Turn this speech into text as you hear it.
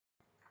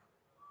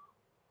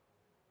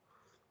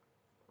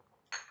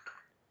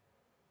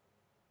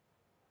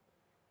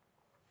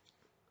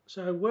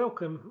So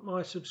welcome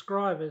my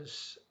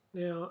subscribers.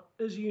 Now,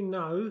 as you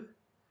know,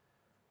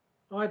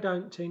 I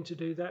don't tend to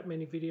do that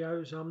many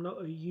videos. I'm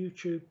not a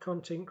YouTube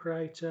content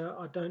creator.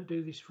 I don't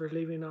do this for a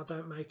living. I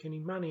don't make any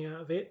money out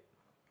of it.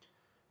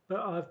 But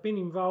I've been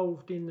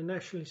involved in the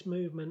nationalist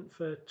movement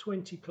for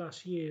 20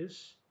 plus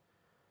years.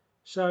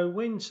 So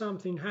when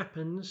something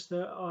happens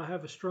that I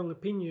have a strong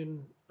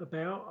opinion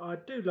about, I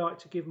do like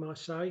to give my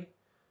say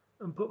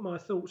and put my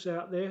thoughts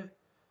out there.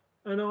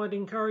 And I'd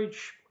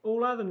encourage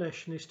all other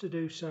nationalists to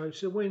do so.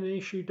 So when an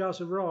issue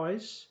does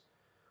arise,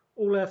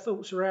 all our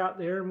thoughts are out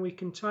there and we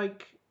can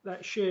take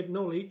that shared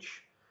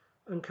knowledge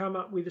and come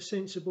up with a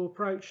sensible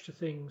approach to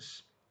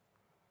things.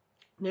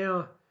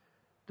 Now,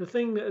 the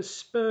thing that has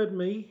spurred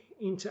me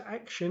into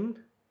action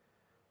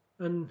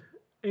and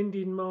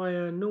ending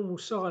my normal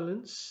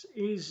silence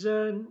is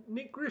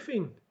Nick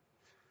Griffin,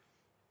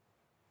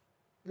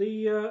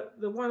 the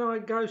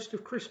one-eyed ghost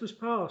of Christmas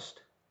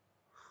past,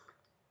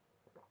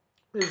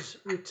 has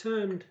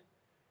returned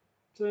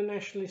to the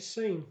nationalist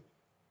scene.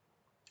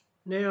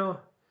 Now,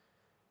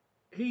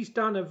 he's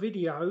done a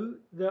video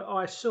that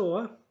I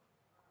saw,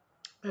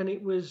 and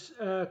it was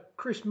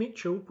Chris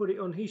Mitchell put it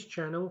on his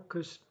channel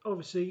because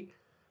obviously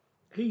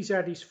he's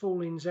had his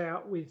fallings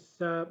out with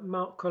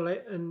Mark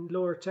Collett and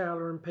Laura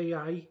Taylor and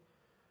PA,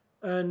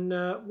 and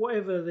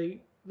whatever the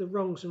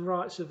wrongs and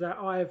rights of that,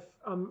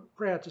 I'm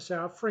proud to say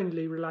I have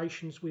friendly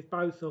relations with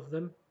both of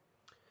them.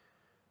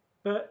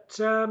 But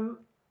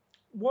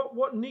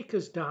what Nick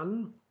has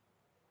done,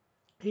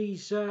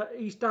 he's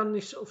done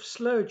this sort of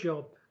slur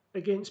job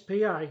against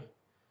PA,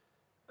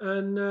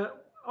 and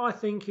I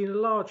think in a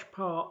large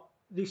part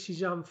this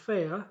is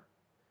unfair,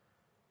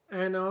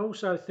 and I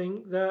also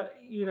think that,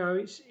 you know,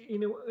 it's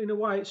in a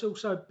way it's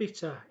also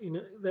bitter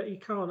that he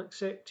can't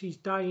accept his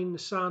day in the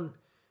sun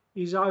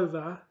is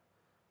over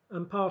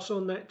and pass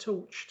on that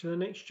torch to the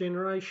next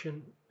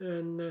generation.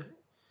 And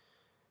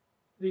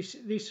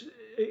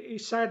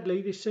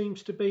sadly this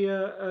seems to be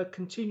a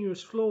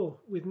continuous flaw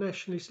with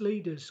nationalist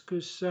leaders,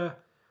 because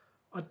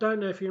I don't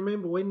know if you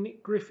remember when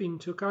Nick Griffin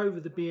took over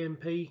the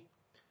BNP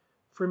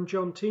from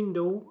John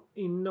Tyndall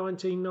in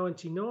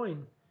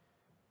 1999.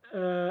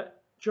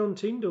 John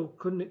Tyndall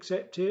couldn't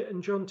accept it,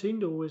 and John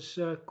Tyndall was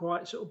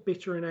quite sort of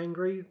bitter and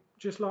angry,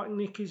 just like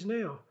Nick is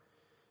now.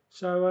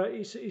 So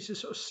it's a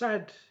sort of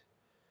sad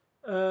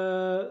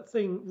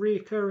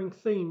reoccurring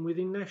theme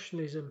within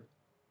nationalism.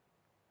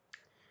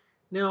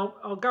 Now,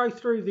 I'll go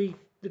through the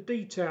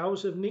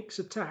details of Nick's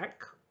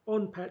attack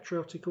on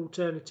Patriotic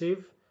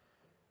Alternative,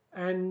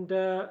 and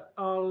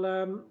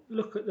I'll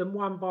look at them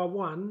one by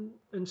one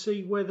and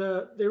see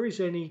whether there is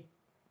any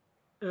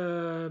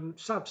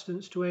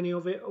substance to any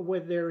of it or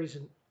whether there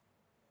isn't.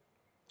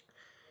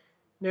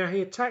 Now,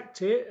 he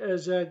attacked it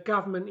as a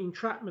government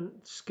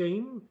entrapment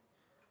scheme.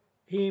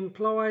 He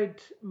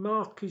implied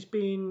Mark is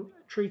being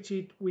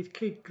treated with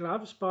kid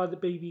gloves by the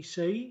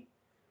BBC.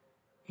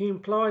 He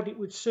implied it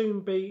would soon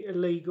be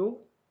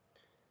illegal.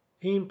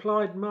 He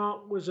implied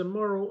Mark was a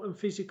moral and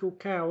physical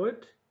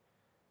coward,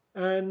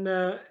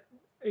 and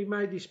he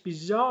made this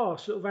bizarre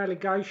sort of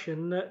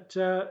allegation that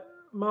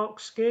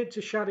Mark's scared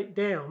to shut it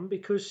down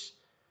because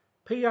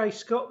PA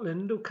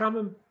Scotland will come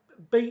and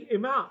beat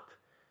him up.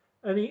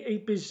 And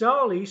he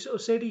bizarrely sort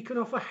of said he can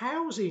offer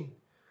housing.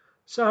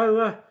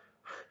 So,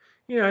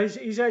 you know,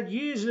 he's had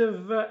years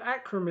of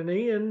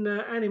acrimony and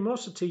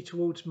animosity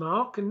towards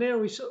Mark, and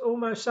now he's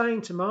almost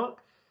saying to Mark,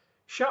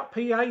 shut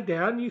PA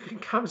down, you can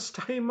come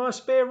stay in my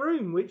spare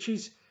room, which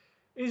is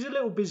a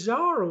little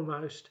bizarre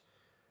almost.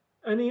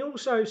 And he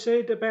also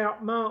said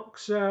about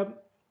Mark's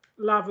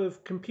love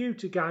of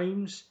computer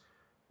games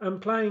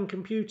and playing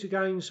computer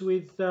games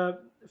with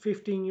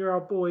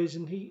 15-year-old boys,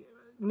 and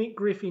Nick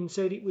Griffin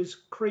said it was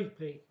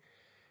creepy.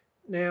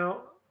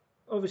 Now,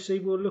 obviously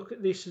we'll look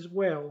at this as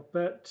well,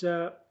 but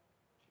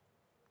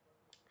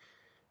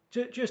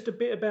just a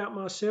bit about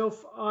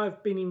myself.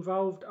 I've been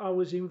involved. I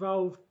was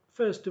involved,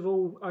 first of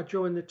all, I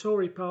joined the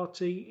Tory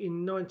party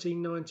in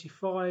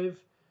 1995.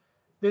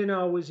 Then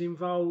I was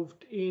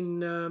involved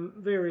in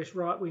various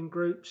right-wing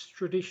groups: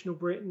 Traditional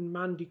Britain,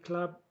 Monday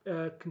Club,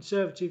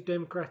 Conservative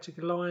Democratic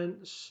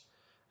Alliance,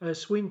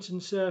 Swinton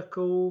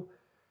Circle,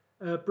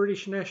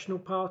 British National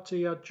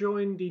Party. I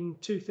joined in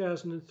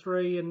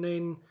 2003, and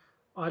then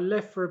I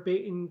left for a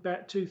bit in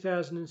about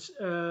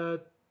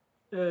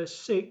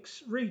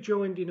 2006,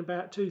 rejoined in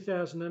about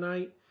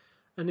 2008,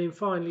 and then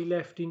finally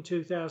left in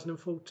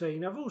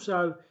 2014. I've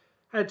also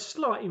had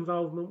slight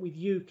involvement with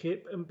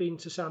UKIP and been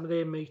to some of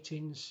their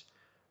meetings.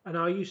 And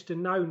I used to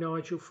know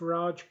Nigel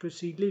Farage because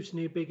he lives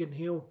near Biggin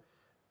Hill,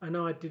 and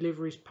I'd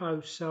deliver his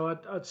post, so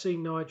I'd see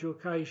Nigel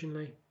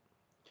occasionally.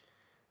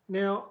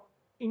 Now,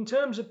 in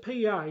terms of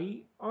PA,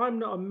 I'm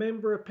not a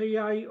member of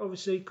PA,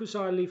 obviously, because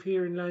I live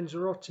here in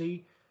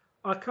Lanzarote.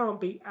 I can't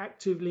be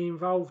actively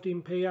involved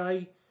in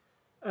PA,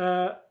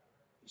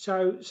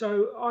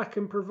 so I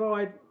can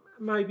provide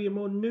maybe a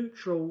more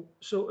neutral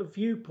sort of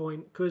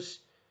viewpoint, because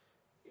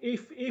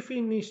if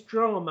in this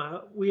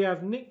drama we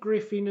have Nick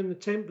Griffin and the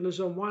Templars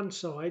on one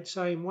side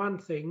saying one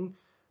thing,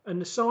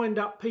 and the signed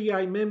up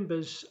PA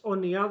members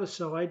on the other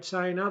side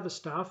saying other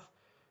stuff,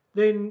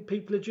 then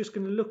people are just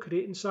going to look at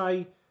it and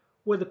say,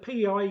 well, the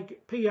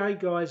PA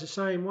guys are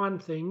saying one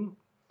thing,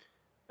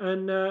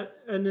 and the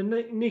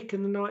Nick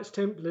and the Knights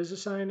Templars are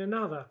saying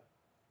another.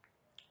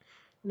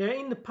 Now,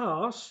 in the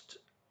past,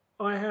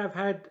 I have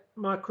had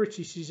my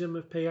criticism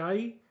of PA.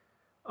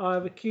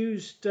 I've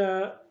accused.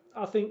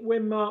 I think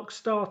when Mark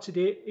started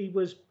it, he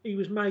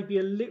was maybe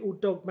a little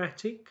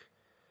dogmatic.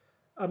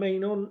 I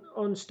mean,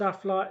 on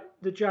stuff like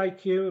the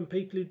JQ and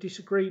people who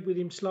disagreed with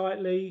him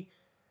slightly,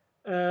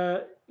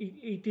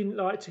 he didn't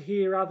like to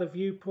hear other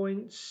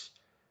viewpoints.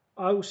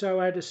 I also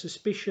had a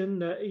suspicion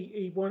that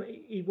he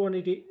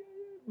wanted it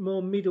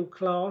more middle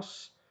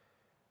class,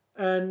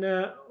 and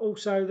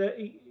also that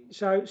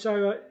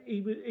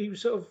he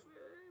was sort of,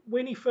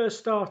 when he first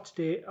started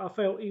it, I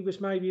felt he was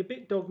maybe a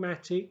bit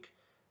dogmatic,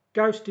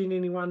 ghosting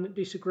anyone that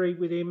disagreed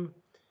with him,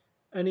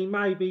 and he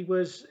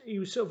was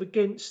sort of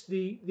against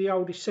the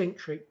old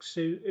eccentrics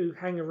who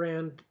hang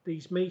around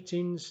these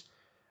meetings,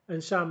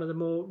 and some of the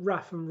more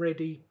rough and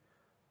ready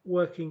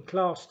working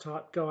class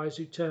type guys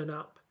who turn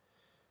up.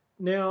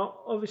 Now,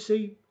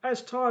 obviously,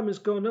 as time has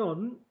gone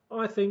on,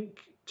 I think,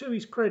 to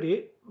his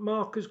credit,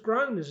 Mark has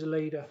grown as a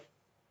leader,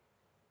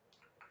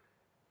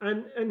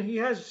 and he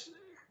has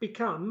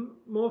become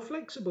more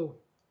flexible.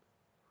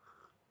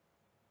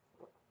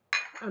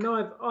 And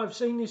I've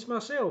seen this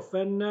myself,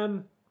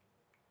 and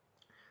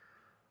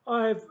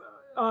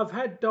I've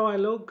had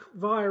dialogue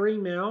via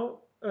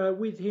email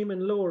with him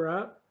and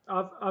Laura.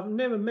 I've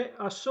never met.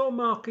 I saw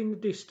Mark in the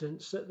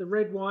distance at the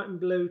Red, White and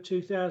Blue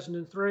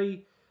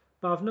 2003,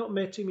 but I've not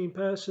met him in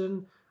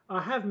person.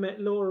 I have met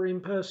Laura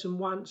in person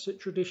once at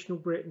Traditional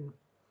Britain,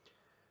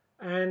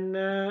 and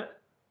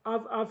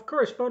I've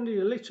corresponded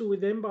a little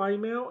with them by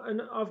email,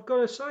 and I've got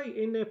to say,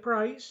 in their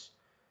praise,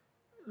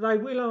 they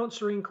will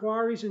answer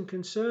inquiries and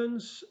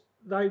concerns.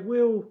 They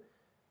will,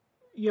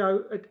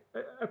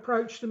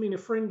 approach them in a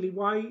friendly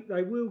way.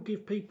 They will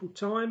give people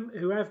time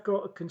who have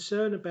got a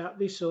concern about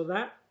this or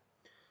that.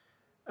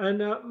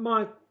 And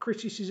my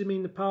criticism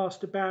in the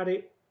past about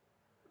it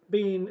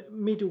being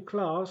middle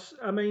class,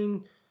 I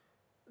mean,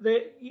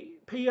 the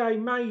PA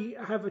may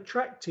have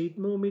attracted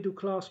more middle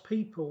class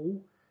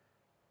people,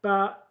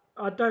 but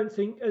I don't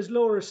think, as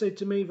Laura said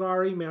to me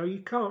via email, you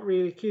can't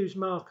really accuse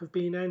Mark of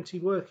being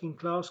anti-working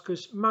class,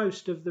 because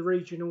most of the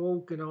regional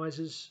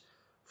organisers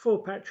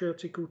for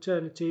Patriotic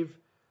Alternative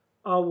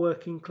are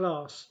working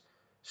class.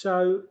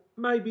 So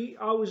maybe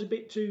I was a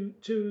bit too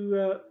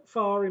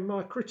far in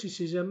my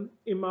criticism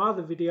in my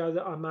other video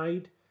that I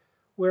made,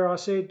 where I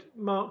said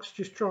Mark's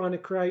just trying to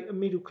create a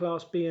middle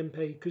class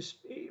BNP, because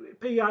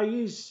PA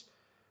is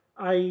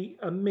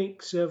a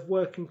mix of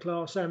working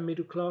class and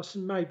middle class,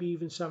 and maybe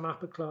even some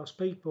upper class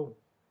people.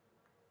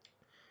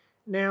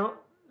 Now,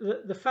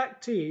 the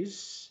fact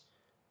is,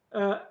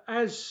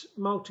 as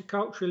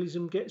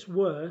multiculturalism gets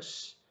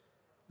worse,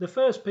 the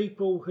first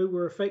people who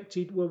were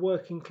affected were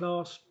working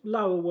class,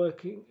 lower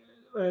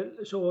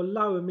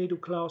middle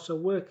class or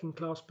working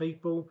class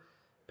people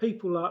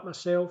like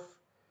myself.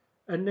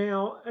 And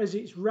now, as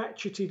it's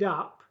ratcheted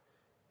up,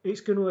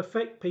 it's going to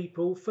affect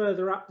people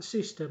further up the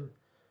system.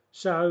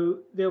 So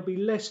there'll be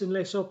less and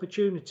less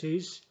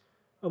opportunities.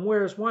 And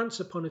whereas once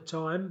upon a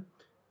time,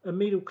 a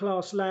middle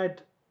class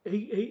lad,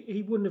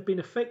 he wouldn't have been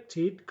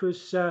affected,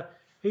 because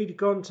he'd have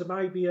gone to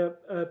maybe a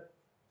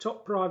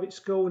top private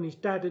school and his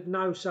dad would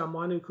know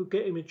someone who could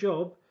get him a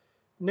job.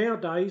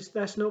 Nowadays,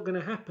 that's not going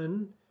to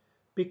happen,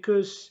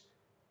 because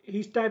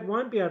his dad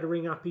won't be able to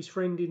ring up his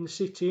friend in the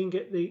city and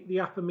get the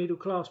upper middle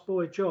class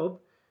boy a job,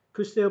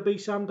 because there'll be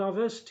some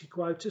diversity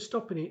quota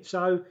stopping it.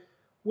 So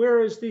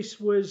whereas this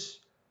was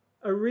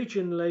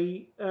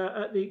originally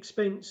at the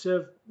expense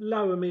of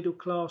lower middle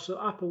class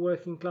or upper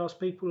working class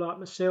people like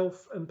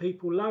myself and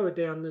people lower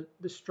down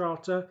the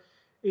strata,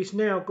 it's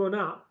now gone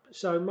up.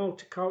 So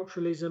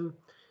multiculturalism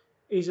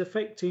is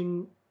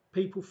affecting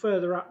people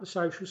further up the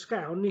social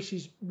scale, and this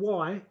is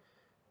why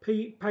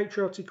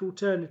Patriotic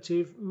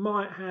Alternative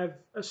might have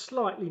a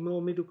slightly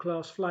more middle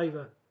class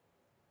flavour.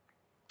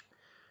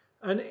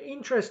 And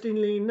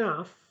interestingly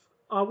enough,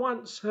 I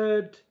once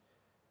heard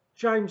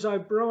James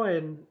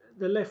O'Brien,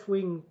 the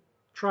left-wing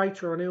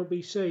traitor on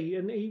LBC,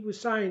 and he was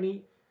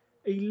saying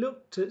he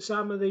looked at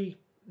some of the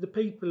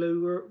people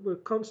who were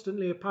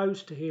constantly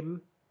opposed to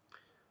him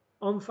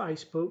on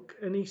Facebook,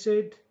 and he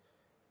said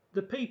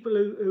the people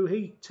who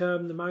he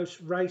termed the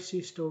most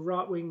racist or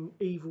right-wing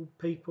evil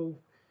people,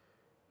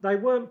 they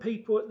weren't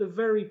people at the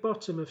very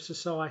bottom of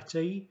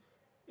society.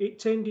 It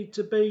tended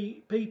to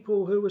be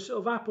people who were sort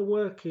of upper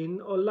working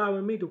or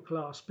lower middle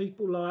class,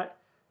 people like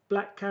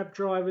black cab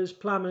drivers,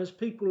 plumbers,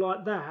 people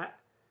like that,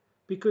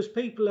 because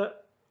people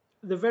at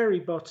the very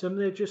bottom,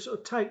 they just sort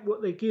of take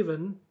what they're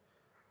given.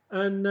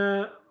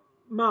 And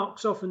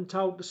Mark's often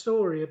told the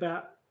story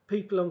about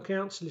people on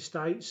council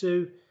estates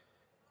who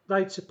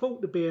they'd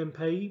support the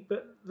BNP,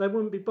 but they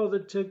wouldn't be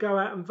bothered to go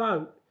out and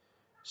vote.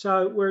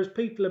 So whereas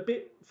people a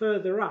bit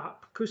further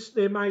up, because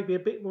they're maybe a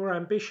bit more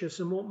ambitious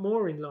and want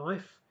more in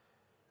life,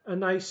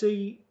 and they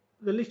see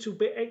the little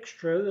bit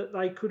extra that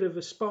they could have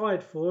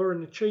aspired for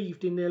and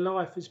achieved in their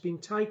life has been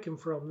taken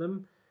from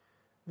them,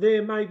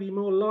 they're maybe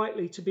more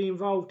likely to be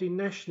involved in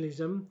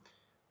nationalism,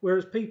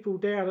 whereas people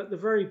down at the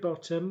very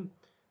bottom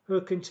who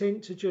are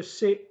content to just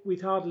sit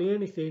with hardly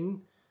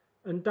anything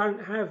and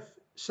don't have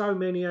so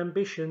many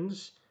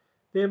ambitions,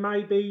 they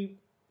might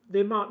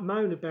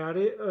moan about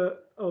it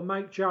or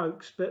make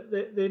jokes, but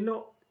they're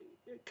not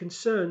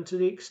concerned to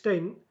the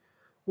extent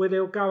where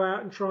they'll go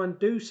out and try and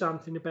do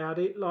something about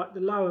it, like the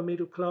lower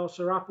middle class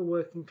or upper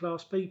working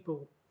class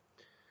people.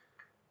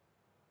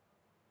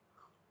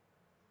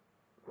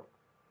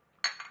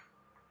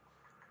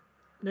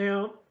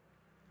 Now,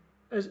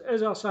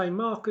 as I say,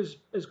 Mark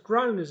has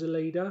grown as a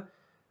leader,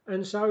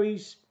 and so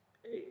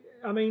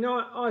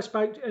I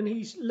spoke, and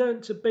he's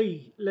learnt to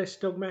be less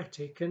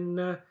dogmatic.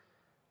 And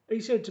he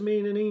said to me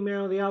in an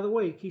email the other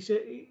week, he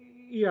said,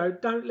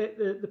 don't let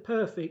the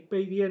perfect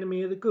be the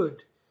enemy of the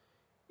good.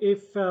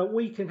 If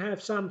we can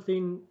have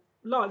something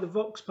like the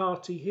Vox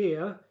Party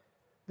here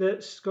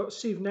that's got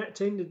CivNat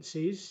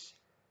tendencies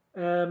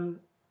in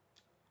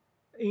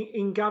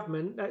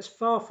government, that's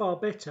far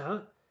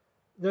better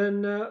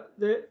than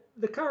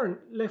the current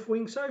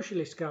left-wing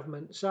socialist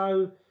government.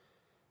 So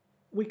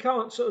we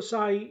can't sort of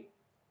say,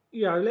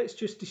 let's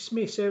just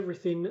dismiss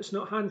everything that's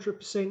not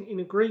 100% in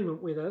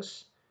agreement with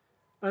us.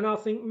 And I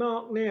think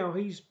Mark now,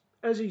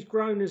 as he's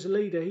grown as a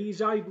leader,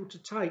 he's able to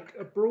take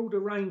a broader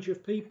range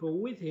of people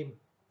with him.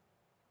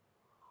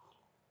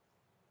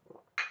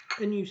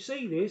 And you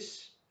see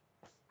this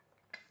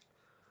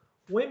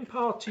when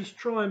parties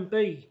try and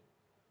be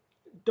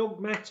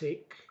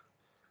dogmatic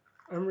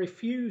and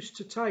refuse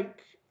to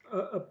take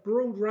a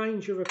broad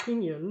range of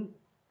opinion,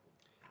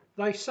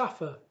 they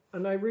suffer,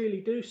 and they really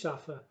do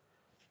suffer.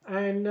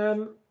 And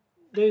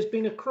there's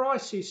been a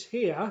crisis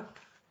here.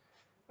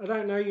 I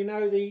don't know,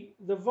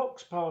 the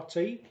Vox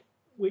Party,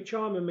 which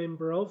I'm a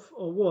member of,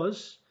 or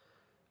was,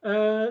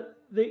 they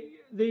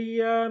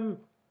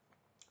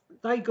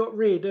got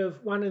rid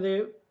of one of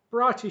their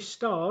brightest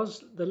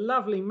stars, the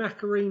lovely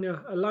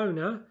Macarena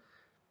Alona,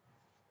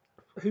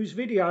 whose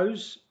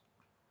videos,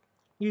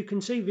 you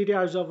can see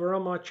videos of her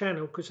on my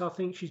channel because I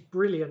think she's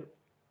brilliant.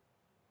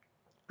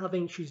 I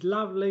think she's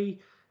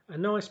lovely, a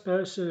nice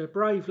person, a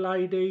brave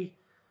lady,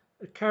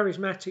 a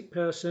charismatic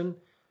person.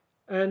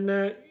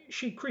 And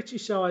she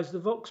criticised the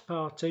Vox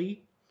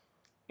Party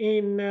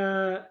in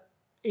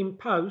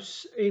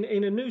posts,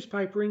 in a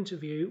newspaper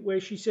interview,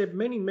 where she said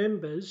many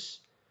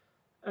members,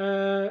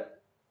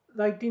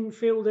 they didn't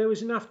feel there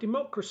was enough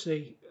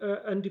democracy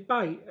and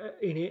debate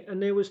in it,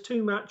 and there was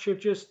too much of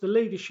just the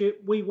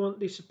leadership, we want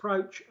this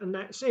approach and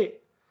that's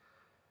it.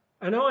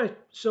 And I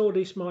saw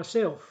this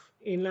myself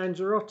in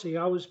Lanzarote.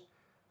 I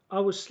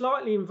was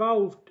slightly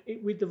involved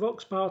with the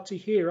Vox Party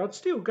here. I'd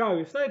still go.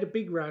 If they had a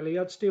big rally,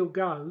 I'd still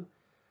go.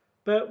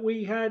 But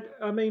we had,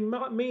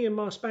 me and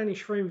my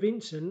Spanish friend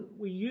Vincent,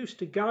 we used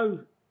to go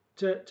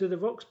to the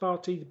Vox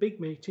Party, the big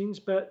meetings,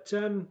 but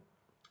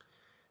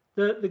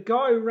the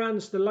guy who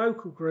runs the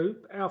local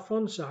group,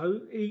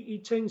 Alfonso,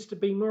 he tends to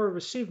be more of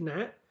a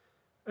CivNat,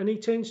 and he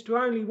tends to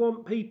only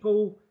want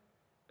people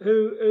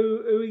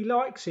who he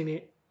likes in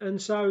it.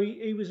 And so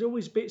he was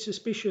always a bit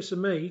suspicious of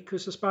me,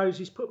 because I suppose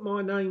he's put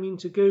my name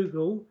into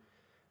Google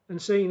and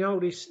seen,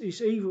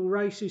 this evil,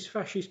 racist,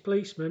 fascist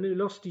policeman who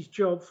lost his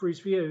job for his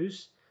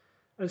views.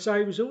 And so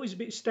he was always a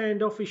bit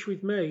standoffish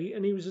with me,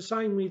 and he was the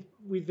same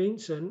with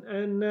Vincent.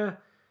 And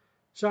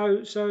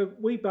so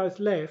we both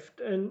left,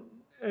 and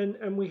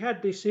we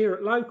had this here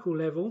at local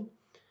level.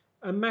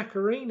 And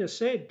Macarena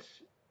said,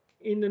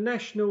 in the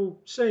national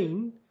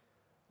scene,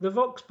 the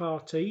Vox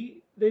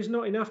Party, there's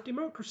not enough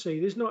democracy,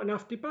 there's not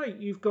enough debate.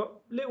 You've got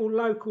little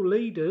local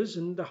leaders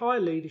and the high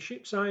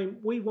leadership saying,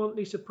 we want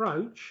this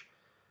approach,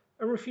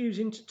 and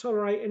refusing to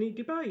tolerate any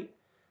debate.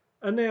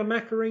 And now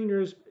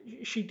Macarena,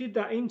 she did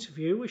that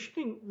interview where she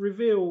didn't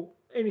reveal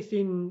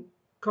anything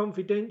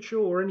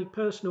confidential or any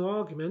personal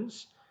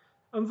arguments,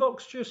 and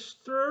Vox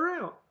just threw her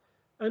out.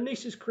 And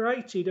this has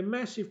created a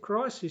massive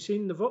crisis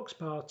in the Vox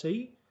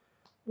Party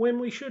when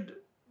we could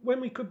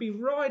be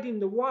riding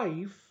the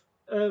wave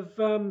of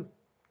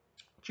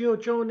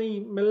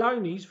Giorgione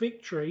Meloni's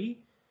victory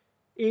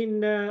in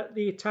the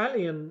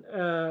Italian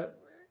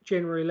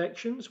general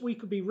elections. We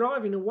could be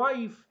riding a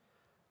wave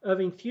of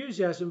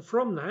enthusiasm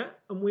from that,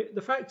 and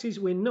the fact is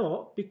we're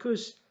not,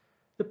 because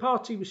the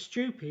party was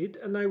stupid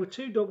and they were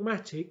too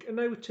dogmatic and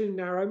they were too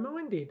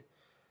narrow-minded,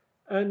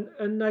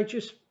 and they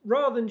just,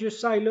 rather than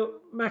just say,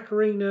 look,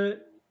 Macarena,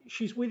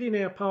 she's within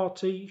our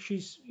party,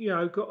 she's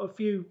got a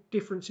few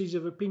differences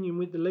of opinion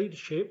with the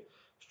leadership,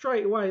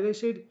 straight away they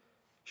said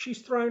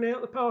she's thrown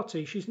out the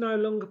party, she's no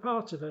longer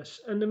part of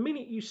us. And the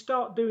minute you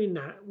start doing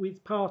that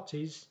with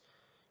parties,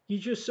 you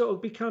just sort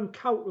of become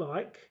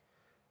cult-like,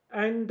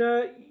 and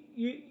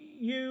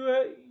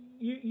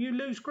you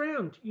lose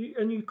ground,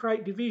 and you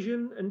create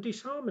division and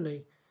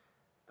disharmony.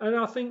 And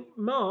I think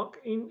Mark,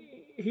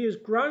 he has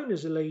grown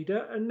as a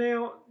leader, and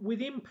now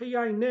within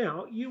PA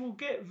now you will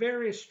get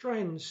various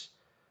strands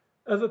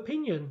of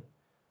opinion.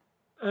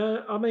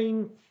 To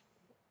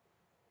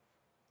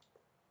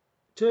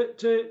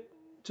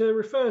to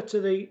refer to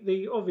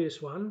the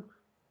obvious one,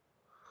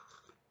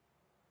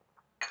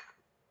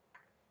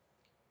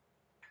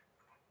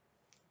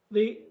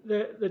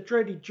 the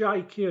dreaded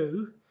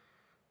JQ.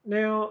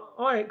 Now,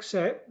 I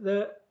accept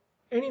that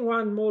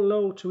anyone more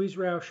loyal to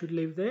Israel should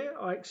live there.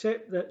 I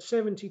accept that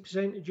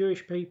 70% of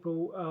Jewish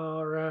people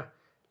are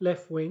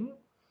left-wing.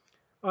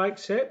 I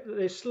accept that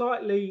they're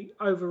slightly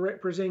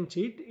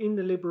overrepresented in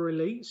the liberal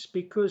elites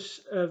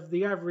because of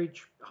the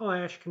average high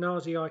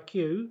Ashkenazi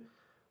IQ,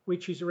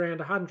 which is around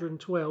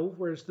 112,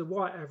 whereas the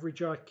white average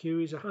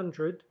IQ is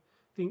 100.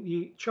 I think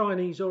the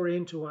Chinese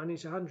Oriental one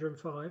is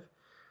 105.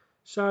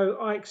 So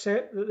I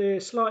accept that they're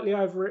slightly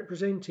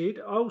overrepresented.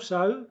 I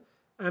also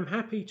am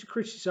happy to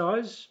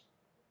criticise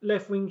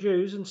left-wing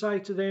Jews and say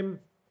to them,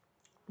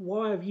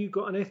 why have you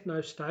got an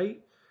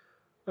ethno-state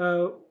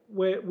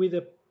with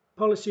a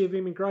policy of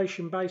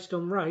immigration based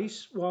on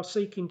race while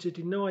seeking to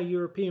deny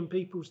European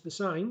peoples the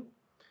same?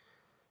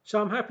 So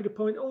I'm happy to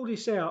point all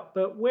this out,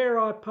 but where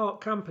I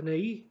part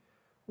company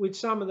with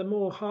some of the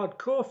more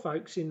hardcore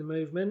folks in the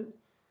movement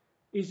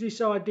is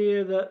this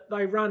idea that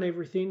they run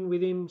everything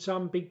within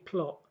some big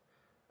plot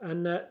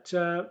and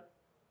that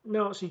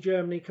Nazi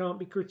Germany can't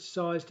be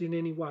criticised in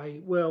any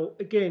way. Well,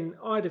 again,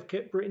 I'd have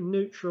kept Britain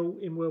neutral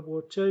in World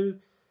War II,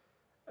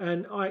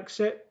 and I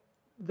accept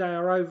they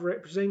are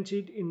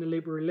overrepresented in the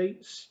liberal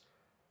elites,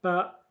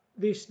 but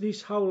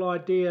this whole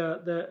idea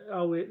that,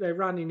 oh, they're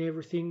running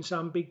everything,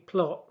 some big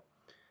plot,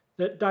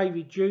 that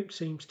David Duke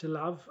seems to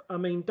love. I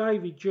mean,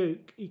 David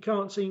Duke, he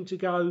can't seem to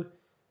go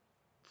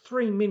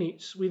 3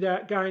 minutes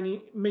without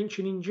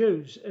mentioning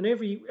Jews, and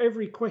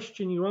every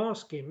question you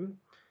ask him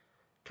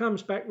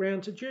comes back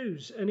round to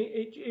Jews, and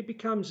it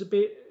becomes a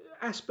bit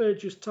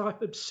Asperger's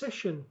type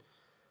obsession,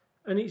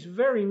 and it's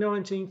very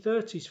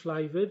 1930s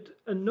flavoured,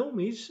 and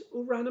normies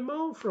will run a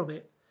mile from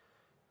it.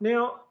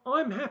 Now,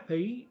 I'm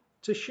happy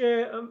to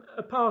share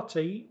a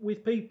party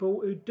with people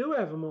who do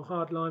have a more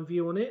hardline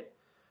view on it,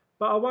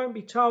 but I won't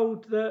be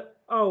told that,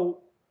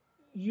 oh,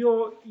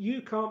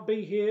 you can't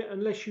be here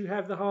unless you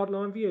have the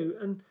hardline view.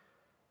 And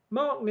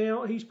Mark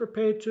now, he's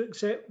prepared to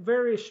accept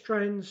various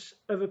strands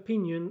of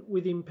opinion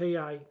within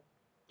PA.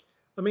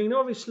 I mean,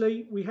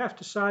 obviously, we have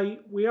to say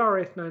we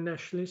are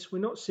ethno-nationalists. We're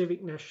not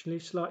civic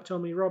nationalists like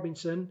Tommy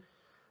Robinson.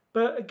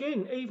 But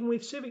again, even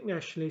with civic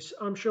nationalists,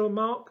 I'm sure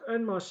Mark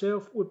and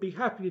myself would be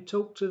happy to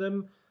talk to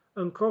them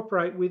and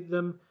cooperate with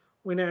them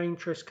when our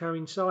interests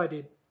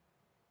coincided.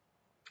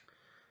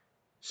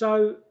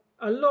 So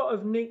a lot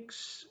of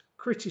Nick's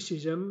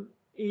criticism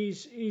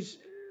is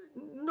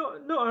not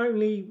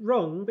only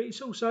wrong, but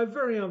it's also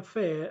very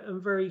unfair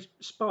and very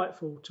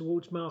spiteful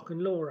towards Mark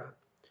and Laura.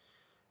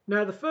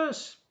 Now, the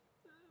first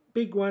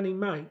big one he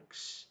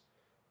makes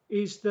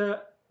is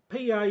that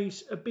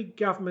PA's a big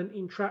government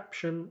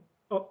entrapment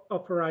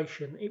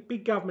operation.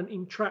 Big government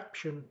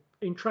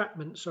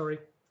entrapment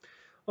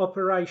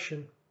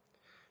operation.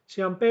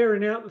 See, I'm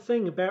bearing out the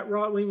thing about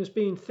right-wingers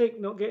being thick,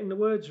 not getting the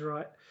words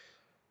right.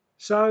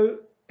 So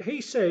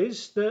he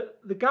says that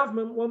the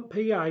government want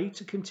PA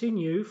to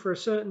continue for a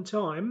certain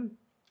time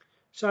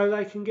so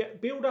they can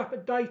build up a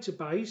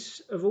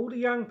database of all the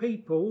young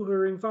people who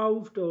are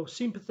involved or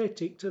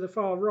sympathetic to the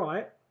far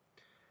right.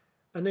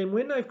 And then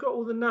when they've got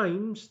all the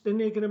names, then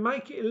they're going to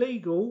make it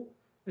illegal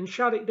and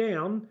shut it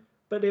down,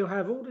 but they'll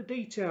have all the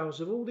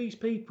details of all these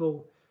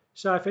people.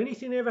 So if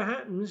anything ever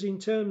happens in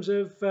terms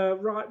of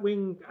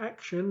right-wing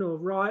action or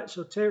riots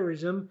or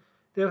terrorism,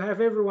 they'll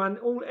have everyone,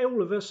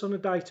 all of us on a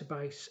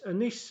database.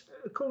 And this,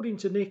 according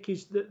to Nick,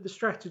 is the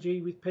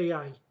strategy with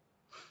PA.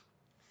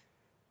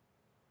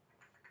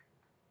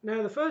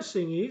 Now, the first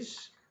thing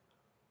is,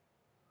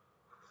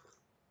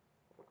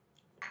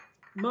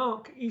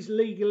 Mark is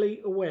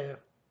legally aware.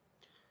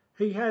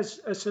 He has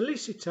a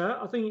solicitor,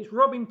 I think it's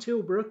Robin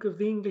Tilbrook of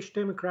the English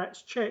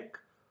Democrats, check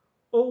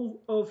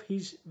all of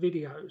his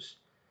videos.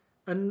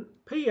 And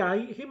PA,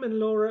 him and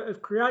Laura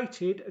have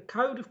created a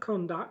code of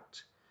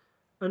conduct.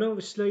 And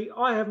obviously,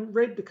 I haven't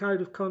read the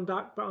code of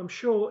conduct, but I'm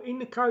sure in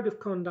the code of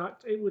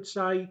conduct it would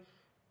say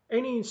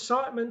any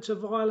incitement to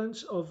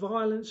violence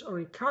or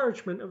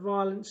encouragement of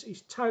violence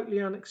is totally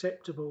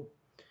unacceptable.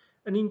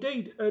 And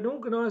indeed, an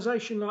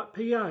organisation like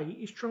PA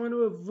is trying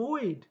to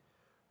avoid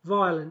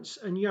violence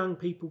and young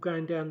people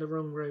going down the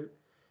wrong route.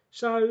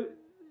 So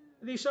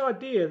this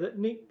idea that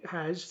Nick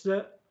has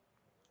that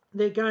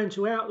they're going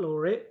to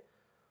outlaw it,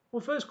 well,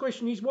 first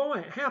question is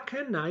why? How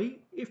can they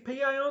if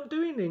PA aren't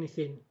doing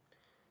anything?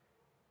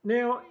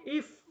 Now,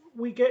 if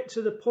we get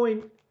to the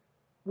point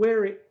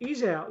where it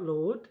is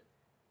outlawed,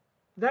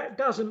 that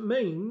doesn't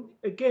mean,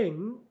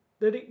 again,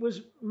 that it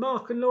was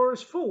Mark and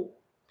Laura's fault.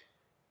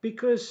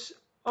 Because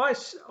I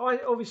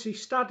obviously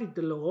studied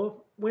the law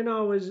when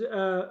I was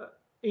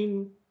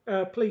in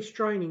police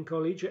training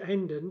college at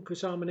Hendon,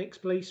 because I'm an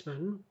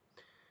ex-policeman.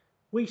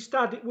 We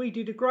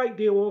did a great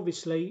deal,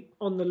 obviously,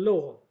 on the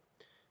law.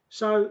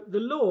 So the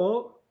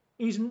law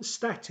isn't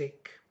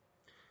static.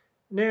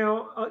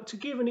 Now, to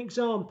give an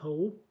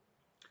example,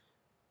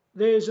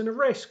 there's an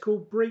arrest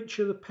called breach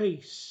of the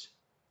peace.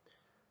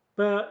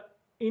 But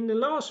in the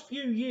last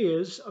few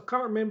years, I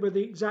can't remember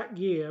the exact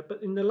year,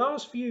 but in the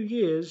last few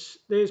years,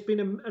 there's been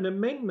an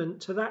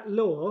amendment to that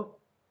law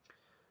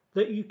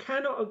that you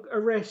cannot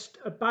arrest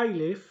a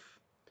bailiff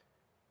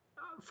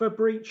for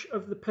breach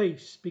of the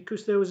peace,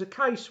 because there was a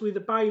case with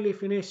a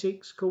bailiff in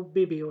Essex called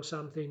Bibby or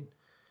something.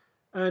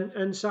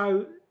 And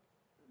so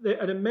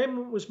an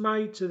amendment was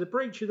made to the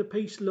breach of the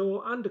peace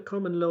law under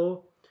common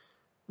law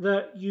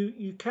that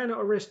you cannot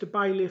arrest a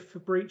bailiff for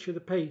breach of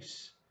the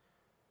peace.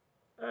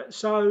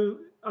 So,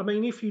 I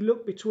mean, if you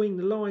look between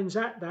the lines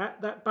at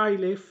that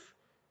bailiff,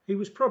 he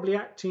was probably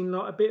acting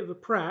like a bit of a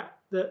prat,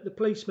 that the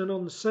policeman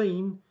on the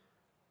scene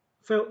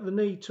felt the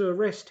need to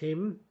arrest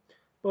him.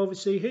 But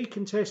obviously he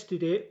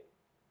contested it,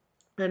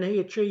 and he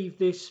achieved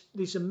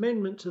this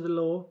amendment to the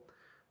law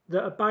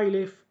that a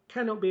bailiff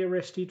cannot be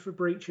arrested for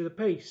breach of the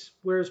peace,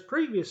 whereas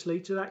previously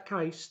to that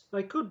case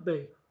they could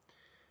be.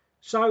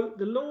 So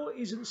the law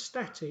isn't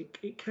static,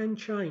 it can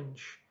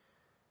change.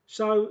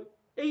 So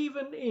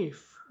even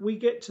if we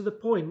get to the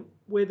point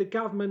where the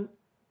government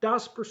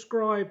does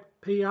prescribe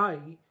PA,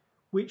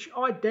 which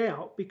I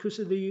doubt because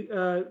of the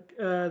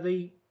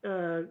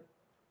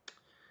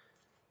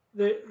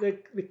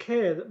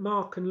care that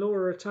Mark and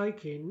Laura are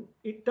taking,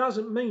 it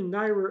doesn't mean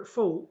they were at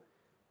fault,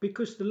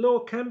 because the law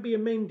can be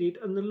amended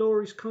and the law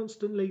is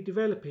constantly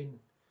developing.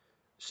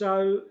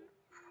 So,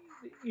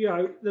 you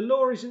know, the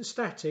law isn't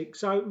static.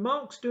 So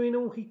Mark's doing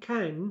all he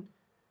can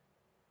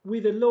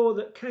with a law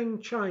that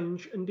can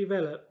change and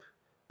develop,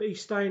 but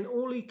he's staying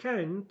all he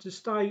can to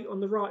stay on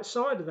the right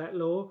side of that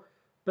law.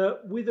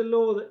 But with a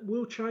law that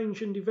will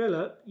change and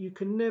develop, you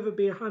can never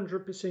be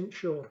 100%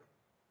 sure.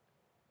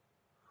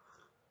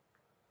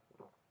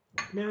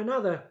 Now,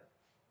 another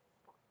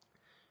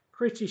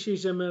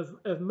criticism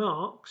of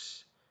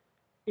Marx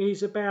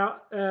is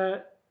about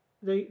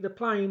the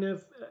playing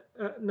of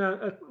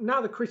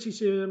another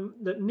criticism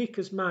that Nick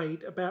has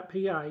made about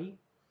PA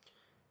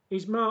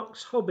is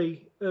Mark's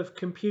hobby of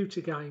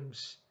computer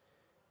games.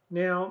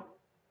 Now,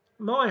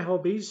 my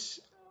hobbies,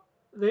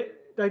 they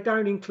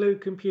don't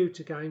include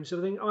computer games.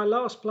 I think I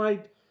last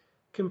played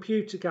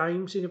computer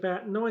games in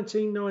about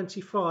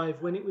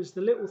 1995, when it was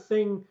the little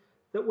thing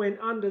that went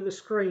under the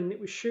screen.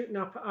 It was shooting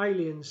up at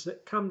aliens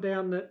that come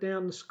down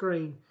the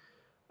screen,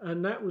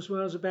 and that was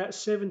when I was about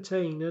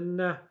 17.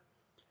 And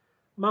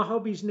my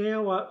hobbies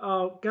now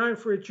are going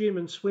for a gym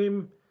and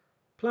swim,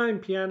 playing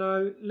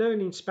piano,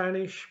 learning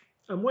Spanish,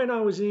 and when I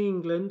was in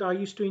England I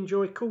used to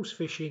enjoy course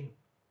fishing.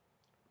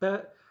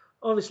 But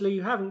obviously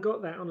you haven't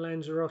got that on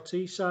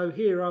Lanzarote, so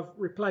here I've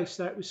replaced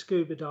that with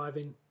scuba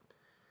diving.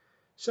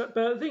 So,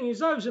 but the thing is,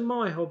 those are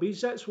my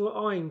hobbies, that's what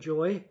I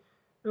enjoy.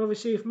 And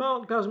obviously if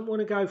Mark doesn't want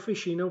to go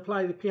fishing or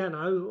play the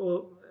piano,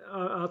 or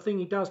I think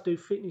he does do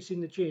fitness in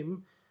the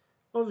gym,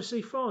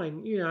 obviously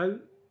fine, you know,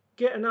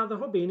 get another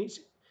hobby. And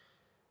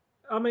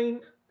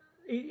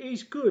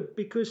it's good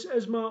because,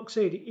 as Mark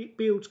said, it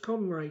builds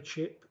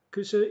comradeship,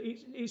 because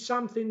it's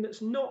something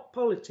that's not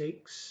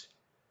politics,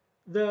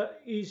 that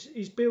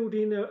is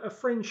building a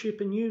friendship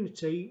and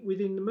unity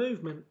within the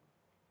movement.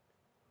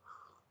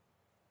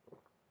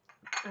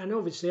 And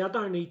obviously I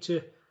don't need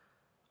to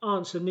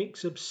answer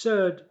Nick's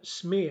absurd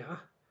smear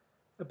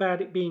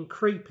about it being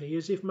creepy,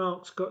 as if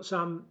Mark's got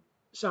some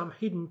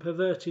hidden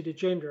perverted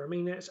agenda. I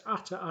mean, that's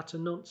utter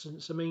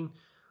nonsense. I mean,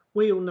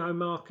 we all know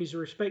Mark is a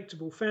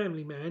respectable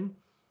family man,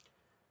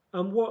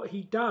 and what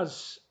he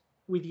does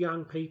with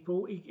young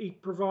people, he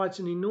provides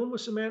an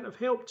enormous amount of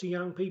help to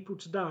young people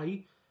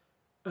today,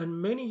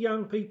 and many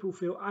young people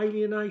feel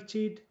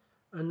alienated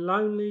and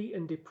lonely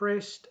and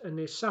depressed, and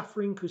they're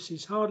suffering because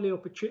there's hardly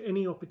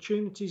any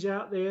opportunities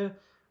out there,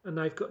 and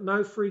they've got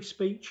no free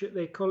speech at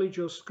their college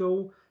or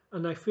school,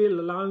 and they feel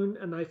alone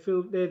and they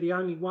feel they're the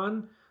only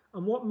one.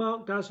 And what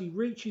Mark does, he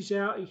reaches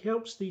out, he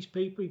helps these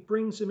people, he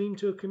brings them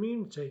into a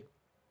community.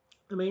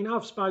 I mean,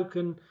 I've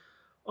spoken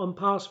on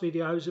past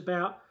videos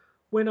about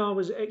when I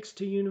was at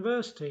Exeter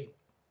University.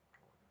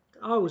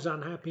 I was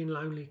unhappy and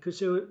lonely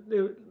because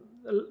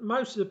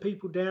most of the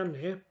people down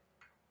there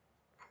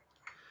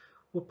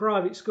were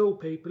private school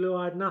people who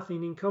I had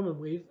nothing in common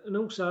with, and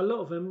also a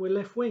lot of them were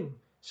left wing.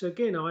 So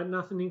again, I had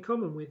nothing in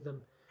common with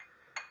them.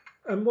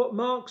 And what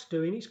Mark's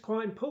doing is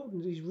quite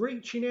important. He's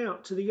reaching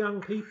out to the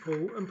young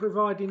people and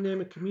providing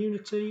them a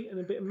community and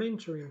a bit of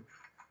mentoring.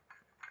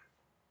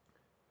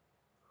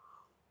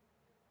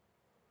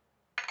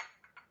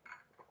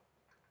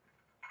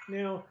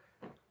 Now,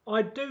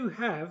 I do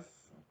have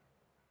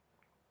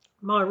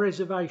my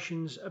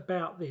reservations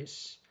about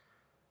this,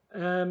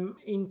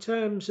 in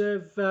terms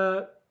of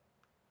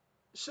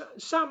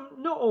some,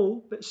 not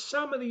all, but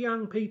some of the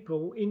young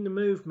people in the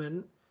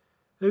movement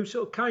who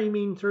sort of came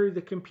in through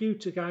the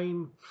computer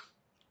game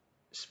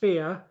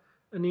sphere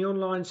and the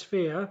online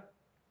sphere,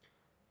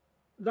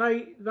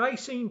 they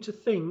seem to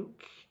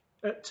think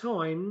at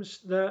times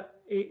that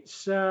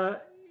it's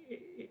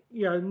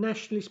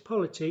nationalist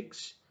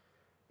politics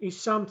is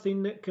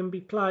something that can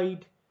be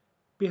played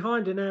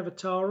behind an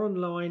avatar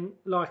online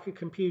like a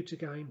computer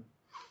game.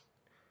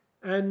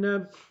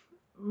 And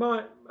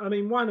one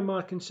of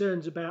my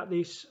concerns about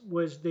this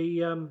was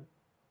the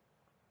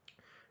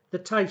the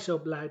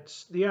TASOB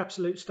lads, the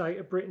Absolute State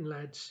of Britain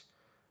lads,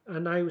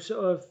 and they were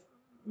sort of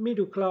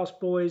middle class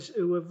boys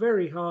who were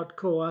very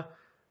hardcore,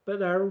 but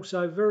they're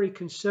also very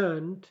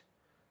concerned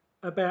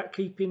about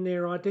keeping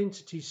their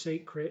identity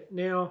secret.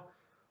 Now,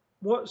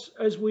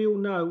 as we all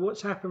know,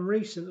 what's happened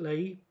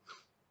recently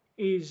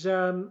is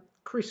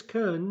Chris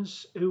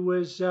Kearns, who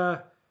was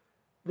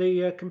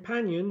the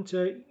companion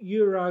to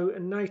Euro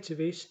and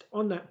Nativist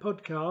on that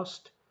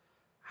podcast,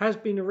 has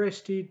been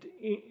arrested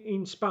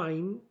in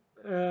Spain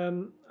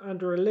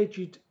under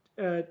alleged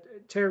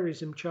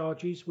terrorism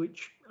charges,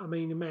 which, I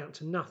mean, amount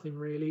to nothing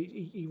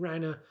really. He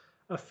ran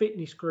a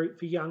fitness group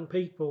for young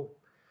people,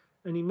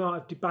 and he might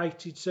have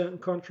debated certain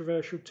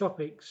controversial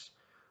topics.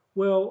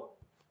 Well,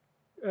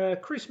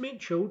 Chris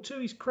Mitchell, to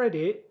his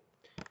credit,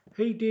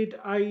 he did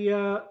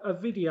a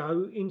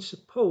video in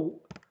support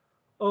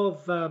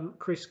of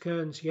Chris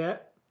Kearns,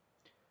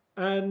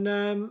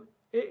 and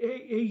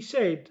he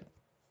said,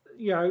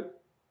 you know,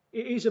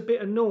 it is a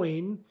bit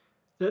annoying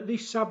that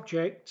this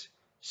subject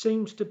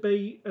seems to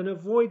be an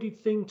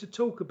avoided thing to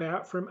talk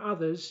about from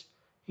others.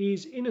 He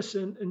is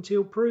innocent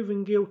until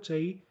proven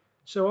guilty,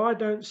 so I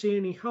don't see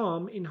any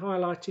harm in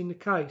highlighting the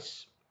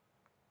case.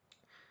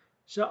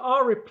 So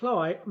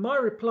my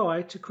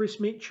reply to Chris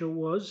Mitchell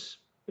was,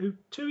 who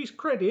to his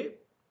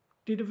credit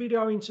did a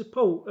video in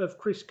support of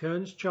Chris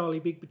Kearns, Charlie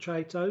Big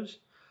Potatoes.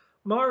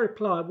 My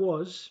reply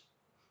was,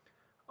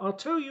 I'll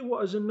tell you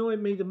what has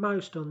annoyed me the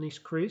most on this,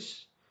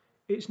 Chris.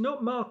 It's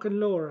not Mark and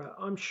Laura.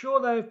 I'm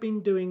sure they have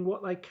been doing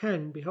what they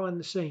can behind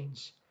the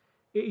scenes.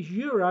 It is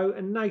Euro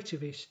and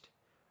Nativist.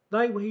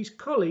 They were his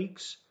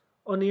colleagues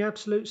on the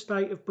Absolute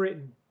State of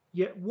Britain.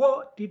 Yet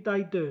what did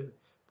they do?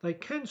 They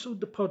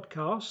cancelled the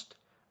podcast,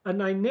 and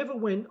they never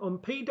went on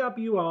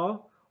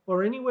PWR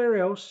or anywhere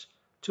else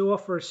to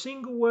offer a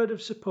single word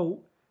of support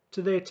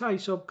to their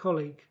TASOB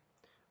colleague.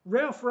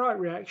 Ralph Wright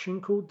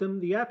Reaction called them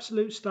the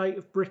Absolute State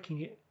of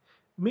Bricking It.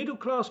 Middle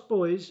class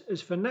boys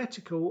as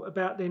fanatical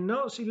about their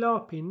Nazi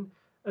LARPing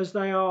as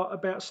they are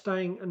about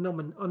staying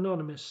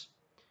anonymous.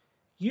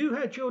 You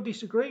had your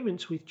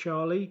disagreements with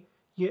Charlie,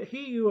 yet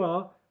here you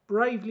are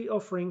bravely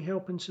offering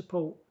help and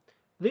support.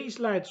 These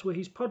lads were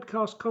his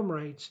podcast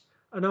comrades,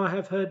 and I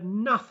have heard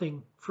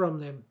nothing from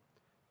them.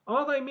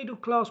 Are they middle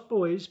class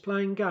boys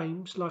playing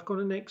games like on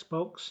an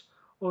Xbox,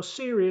 or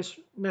serious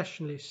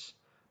nationalists?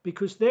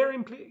 Because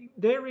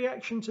their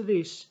reaction to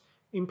this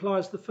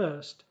implies the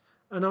first,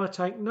 and I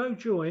take no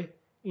joy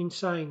in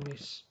saying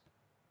this.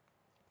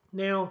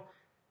 Now,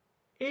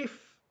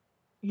 if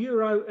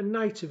Euro and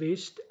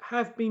Nativist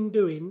have been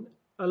doing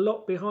a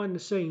lot behind the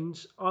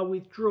scenes, I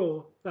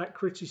withdraw that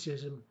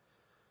criticism.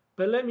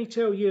 But let me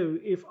tell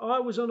you, if I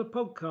was on a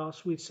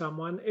podcast with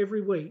someone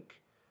every week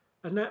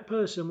and that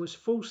person was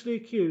falsely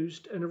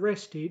accused and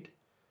arrested,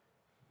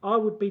 I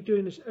would be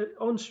doing this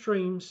on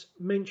streams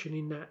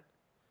mentioning that.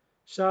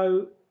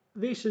 So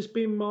this has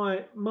been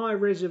my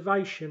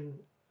reservation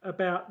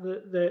about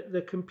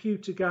the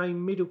computer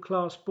game middle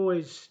class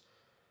boys,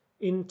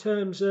 in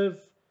terms of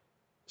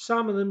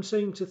some of them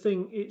seem to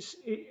think it's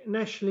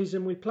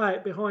nationalism, we play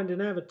it behind an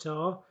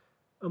avatar,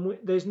 and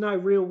there's no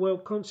real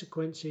world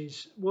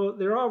consequences. Well,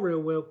 there are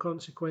real world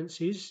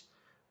consequences,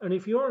 and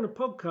if you're on a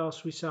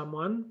podcast with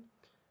someone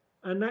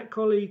and that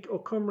colleague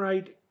or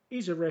comrade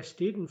is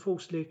arrested and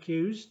falsely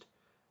accused,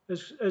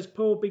 as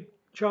poor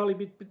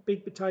Charlie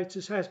Big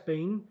Potatoes has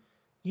been,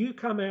 you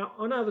come out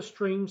on other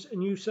streams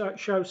and you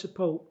show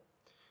support.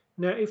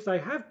 Now, if they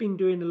have been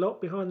doing a lot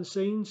behind the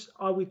scenes,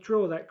 I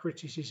withdraw that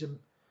criticism.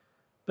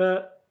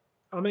 But,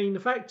 I mean, the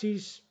fact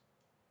is,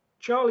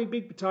 Charlie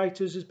Big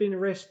Potatoes has been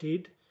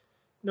arrested,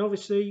 and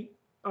obviously,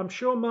 I'm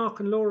sure Mark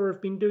and Laura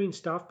have been doing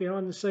stuff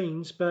behind the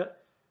scenes,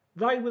 but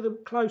they were the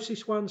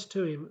closest ones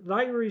to him.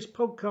 They were his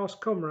podcast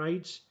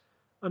comrades,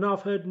 and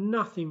I've heard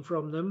nothing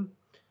from them.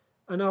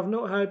 And I've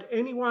not heard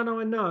anyone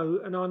I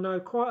know, and I know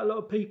quite a lot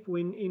of people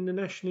in the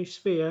nationalist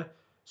sphere,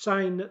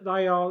 saying that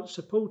they are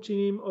supporting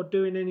him or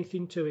doing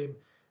anything to him.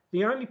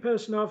 The only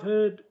person I've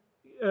heard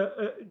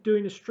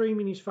doing a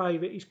stream in his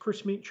favour is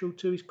Chris Mitchell,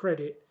 to his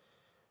credit.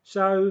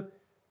 So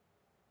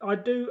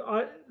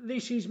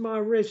this is my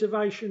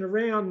reservation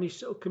around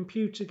this sort of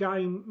computer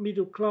game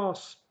middle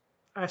class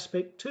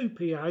aspect to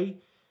PA,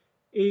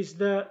 is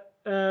that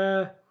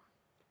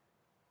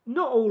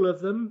not all of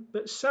them,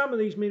 but some of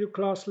these middle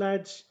class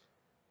lads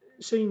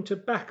seem to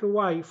back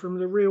away from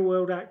the real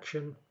world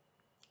action.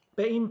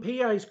 But in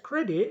PA's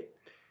credit,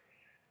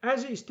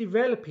 as it's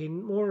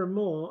developing more and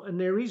more, and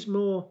there is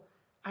more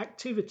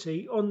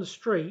activity on the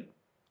street,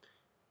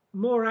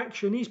 more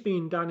action is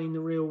being done in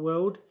the real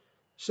world.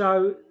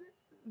 So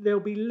there'll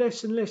be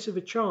less and less of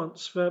a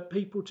chance for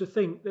people to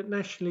think that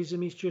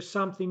nationalism is just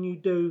something you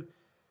do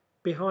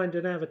behind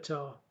an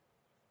avatar.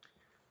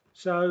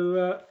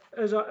 So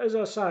as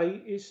I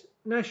say, it's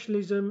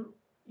nationalism.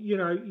 You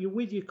know, you're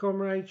with your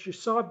comrades, you're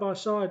side by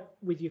side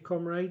with your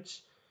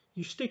comrades,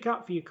 you stick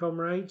up for your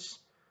comrades,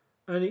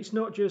 and it's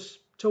not just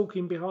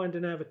talking behind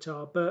an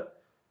avatar.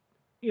 But,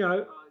 you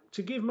know,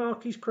 to give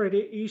Mark his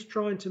credit, he's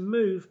trying to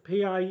move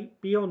PA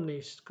beyond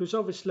this, because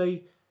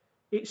obviously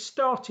it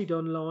started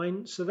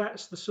online, so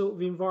that's the sort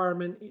of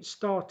environment it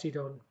started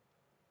on.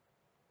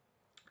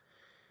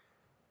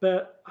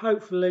 But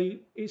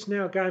hopefully it's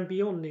now going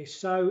beyond this.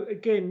 So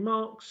again,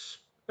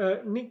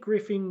 Nick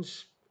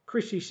Griffin's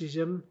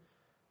criticism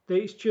that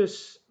it's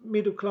just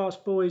middle class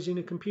boys in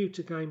a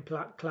computer game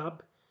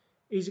club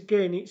is,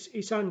 again,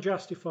 it's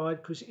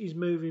unjustified, because it is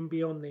moving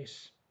beyond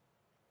this.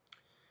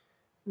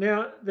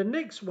 Now the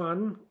next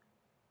one,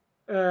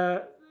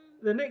 the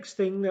next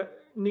thing that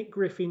Nick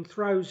Griffin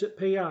throws at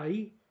PA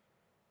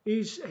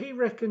is he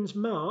reckons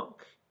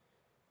Mark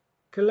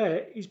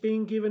Collette is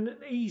being given an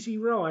easy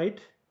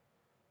ride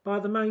by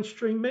the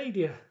mainstream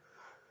media.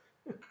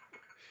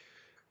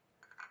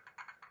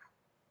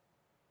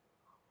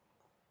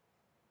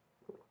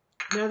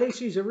 Now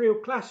this is a real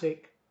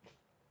classic,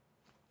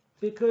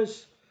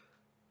 because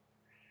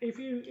if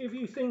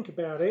you think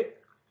about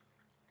it,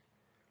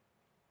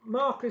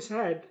 Mark has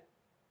had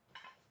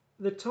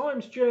the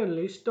Times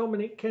journalist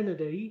Dominic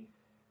Kennedy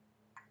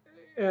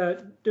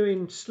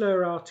doing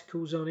slur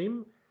articles on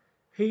him.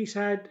 He's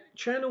had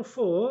Channel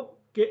 4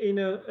 getting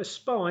a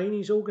spy in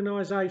his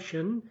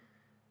organisation.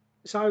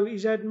 So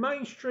he's had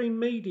mainstream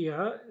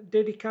media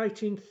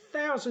dedicating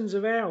thousands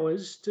of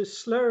hours to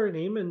slurring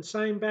him and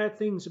saying bad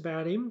things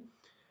about him.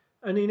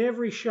 And in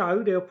every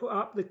show, they'll put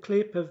up the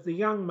clip of the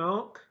young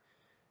Mark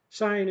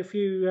saying a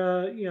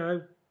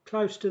few,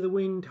 close to the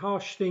wind,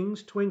 harsh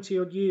things 20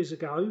 odd years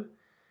ago.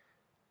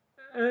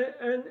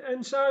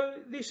 And so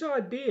this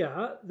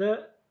idea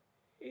that,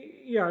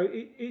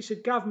 it's a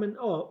government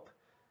op,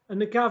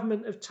 and the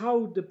government have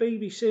told the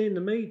BBC and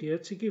the media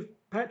to give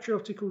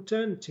Patriotic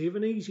Alternative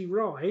an easy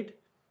ride,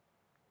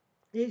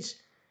 is,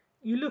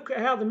 you look at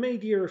how the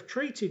media have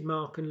treated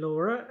Mark and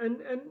Laura,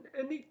 and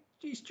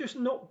it's just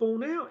not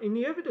borne out in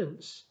the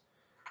evidence.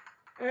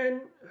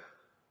 And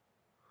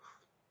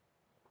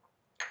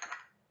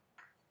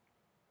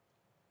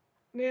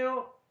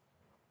now,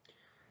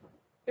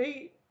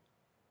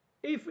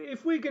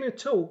 if we're going to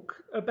talk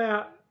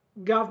about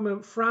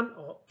government front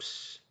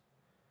ops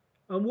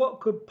and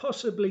what could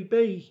possibly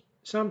be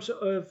some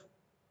sort of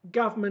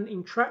government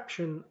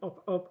entrapment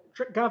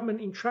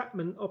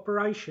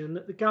operation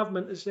that the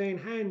government is then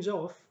hands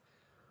off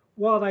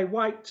while they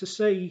wait to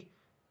see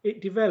it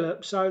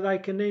develop, so they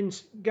can then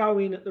go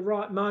in at the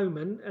right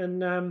moment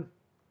and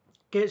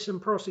get some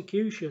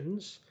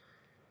prosecutions.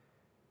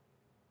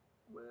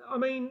 I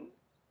mean,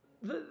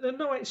 the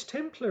Knights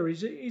Templar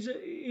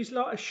is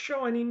like a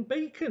shining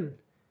beacon,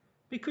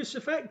 because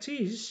the fact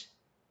is,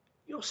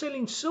 you're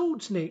selling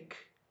swords, Nick.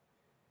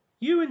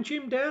 You and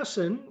Jim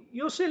Dawson,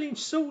 you're selling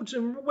swords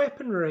and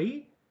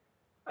weaponry,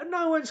 and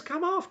no one's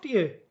come after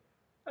you.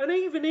 And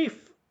even if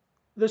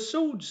the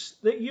swords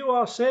that you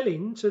are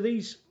selling to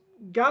these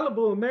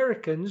gullible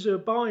Americans who are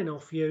buying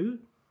off you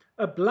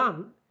are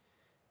blunt,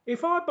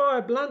 if I buy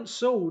a blunt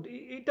sword,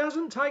 it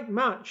doesn't take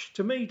much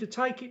to me to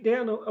take it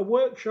down a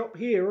workshop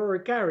here or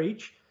a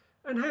garage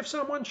and have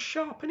someone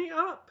sharpen it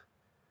up.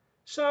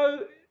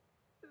 So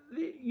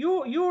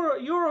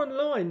you're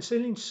online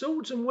selling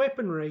swords and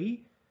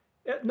weaponry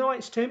at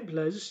Knights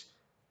Templars,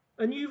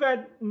 and you've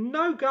had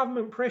no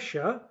government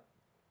pressure,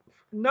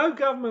 no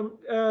government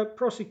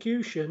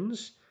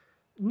prosecutions,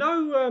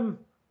 no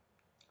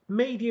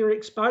media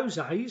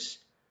exposes,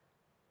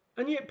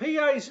 and yet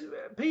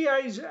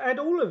PA's had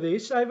all of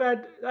this. They've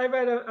had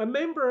a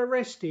member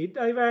arrested.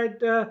 They've had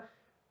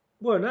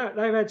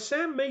they've had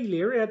Sam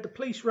Melia. He had the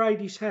police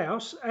raid his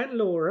house, and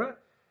Laura.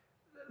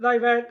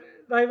 They've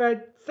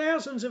had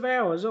thousands of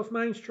hours off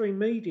mainstream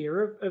media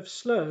of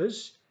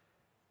slurs,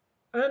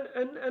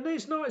 and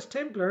there's Knights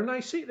Templar, and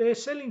they sit there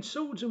selling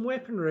swords and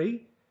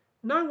weaponry.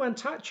 No one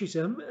touches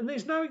them, and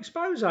there's no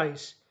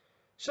exposes.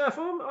 So if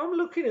I'm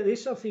looking at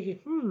this, I'm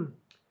thinking,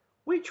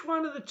 which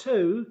one of the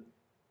two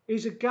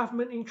is a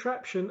government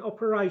entrapment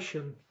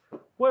operation?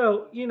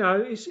 Well,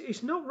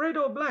 it's not red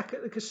or black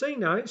at the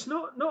casino. It's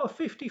not a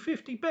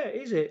 50-50 bet,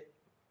 is it?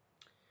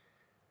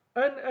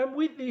 And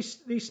with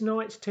this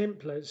Knights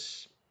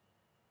Templars,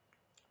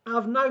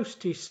 I've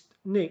noticed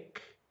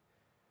Nick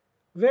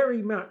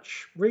very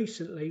much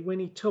recently when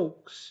he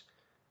talks,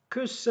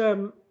 because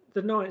the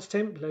Knights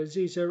Templars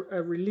is a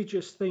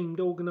religious themed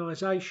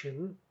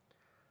organisation,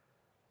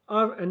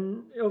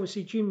 and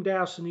obviously Jim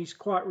Dawson is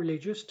quite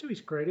religious, to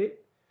his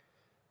credit.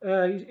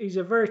 He's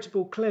a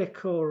veritable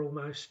claircourt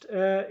almost.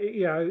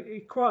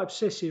 He's quite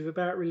obsessive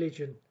about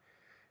religion.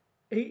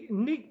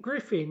 Nick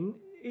Griffin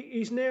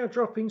is now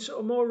dropping sort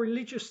of more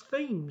religious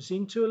themes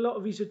into a lot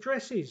of his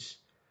addresses.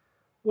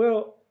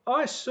 Well,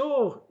 I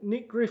saw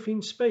Nick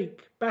Griffin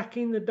speak back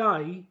in the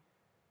day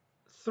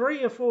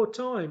 3 or 4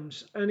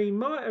 times, and he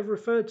might have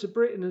referred to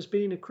Britain as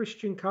being a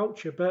Christian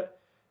culture, but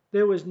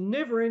there was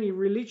never any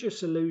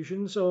religious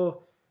allusions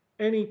or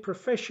any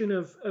profession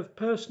of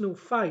personal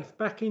faith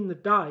back in the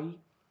day.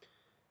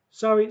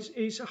 So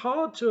it's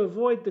hard to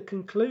avoid the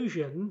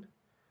conclusion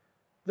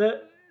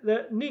that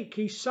Nick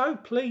is so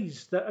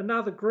pleased that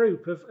another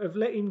group have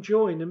let him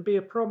join and be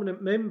a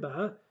prominent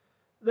member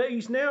that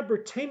he's now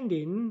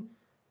pretending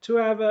to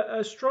have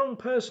a strong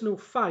personal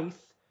faith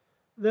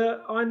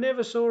that I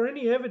never saw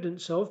any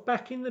evidence of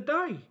back in the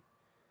day.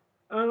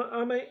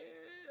 I mean,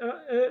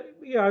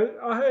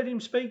 I heard him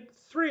speak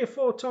 3 or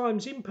 4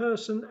 times in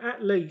person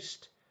at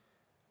least,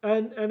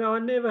 and I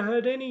never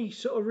heard any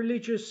sort of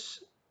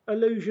religious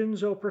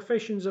allusions or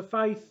professions of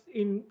faith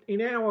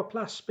in hour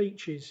plus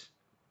speeches.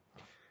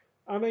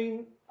 I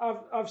mean,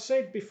 I've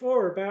said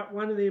before about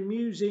one of the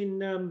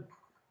amusing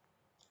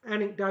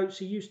anecdotes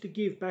he used to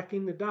give back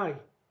in the day.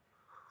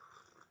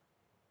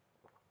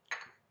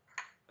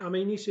 I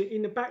mean, he's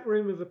in the back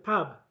room of a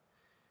pub.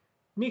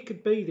 Nick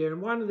would be there,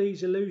 and one of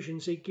these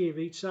allusions he'd give,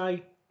 he'd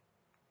say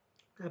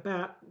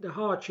about the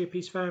hardship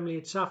his family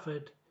had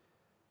suffered,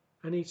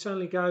 and he'd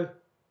suddenly go,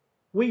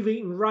 "We've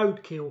eaten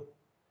roadkill,"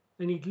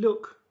 and he'd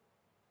look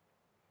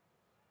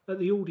at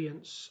the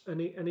audience,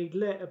 and he'd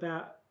let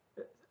about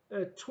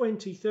a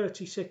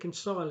 20-30 second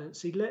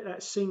silence. He'd let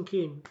that sink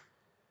in,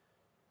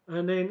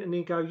 and then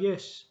he'd go,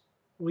 "Yes,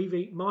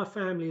 my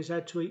family has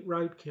had to eat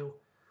roadkill."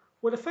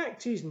 Well, the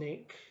fact is,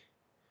 Nick,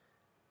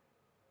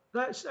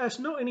 that's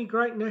not any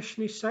great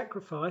nationalist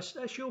sacrifice.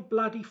 That's your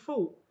bloody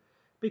fault.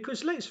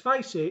 Because let's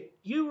face it,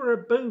 you were a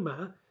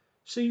boomer,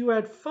 so you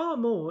had far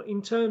more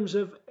in terms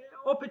of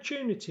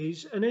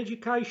opportunities and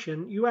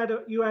education. You had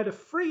a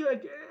free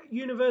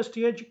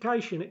university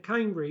education at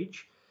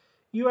Cambridge.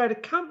 You had a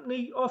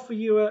company offer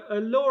you a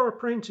law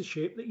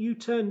apprenticeship that you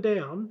turned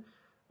down,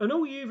 and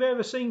all you've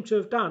ever seemed to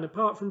have done,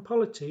 apart from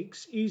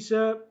politics, is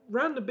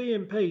run the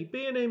BNP,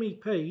 be an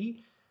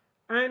MEP,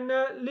 and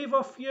live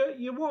off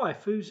your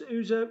wife, who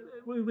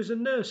was a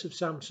nurse of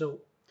some sort.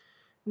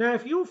 Now,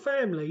 if your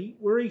family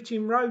were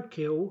eating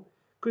roadkill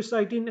because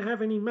they didn't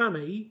have any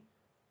money,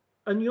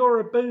 and you're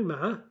a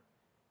boomer,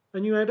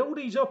 and you had all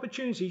these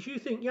opportunities, you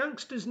think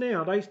youngsters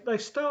now, they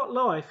start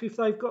life, if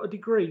they've got a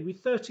degree,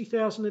 with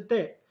 30,000 of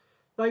debt.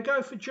 They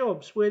go for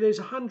jobs where there's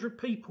 100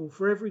 people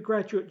for every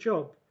graduate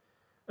job.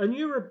 And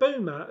you're a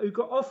boomer who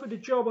got offered a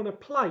job on a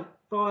plate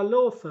by a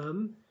law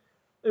firm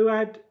who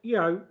had,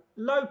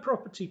 low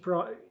property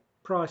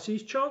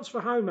prices, chance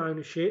for home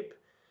ownership,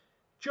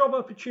 job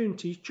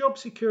opportunities, job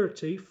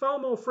security, far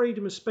more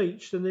freedom of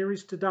speech than there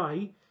is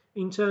today,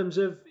 in terms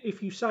of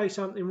if you say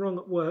something wrong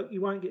at work, you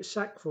won't get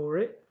sacked for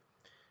it.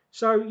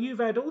 So you've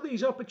had all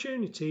these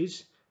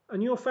opportunities,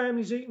 and your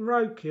family's eating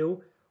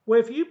roadkill. Well,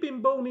 if you've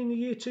been born in the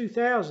year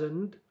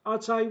 2000,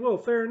 I'd say, well,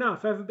 fair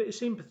enough, have a bit of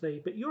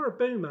sympathy. But you're a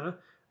boomer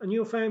and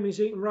your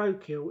family's eating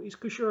roadkill. It's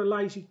because you're a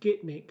lazy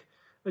gitnick,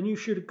 and you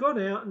should have gone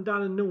out and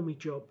done a normie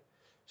job.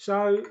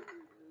 So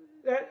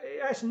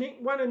that's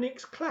one of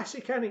Nick's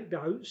classic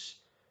anecdotes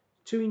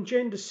to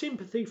engender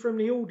sympathy from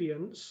the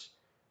audience,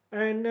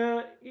 and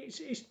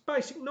it's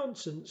basic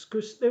nonsense,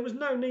 because there was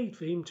no need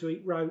for him to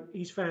eat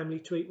his family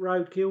to eat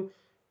roadkill.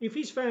 If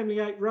his family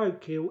ate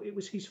roadkill, it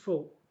was his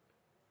fault.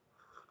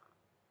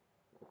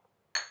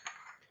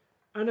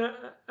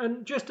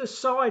 And just a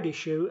side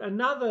issue,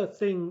 another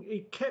thing he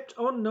kept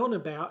on and on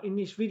about in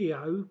this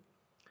video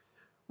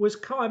was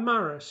Kai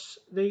Murras,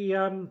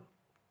 the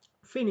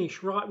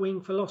Finnish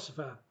right-wing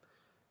philosopher.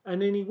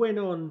 And then he went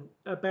on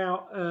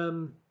about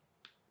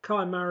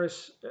Kai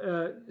Murras'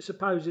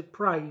 supposed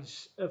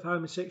praise of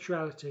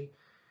homosexuality.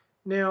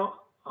 Now,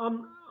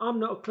 I'm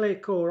not a clear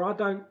core. I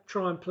don't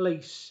try and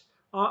police.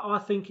 I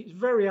think it's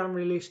very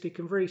unrealistic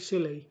and very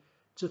silly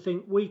to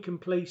think we can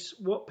police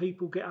what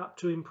people get up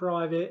to in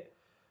private.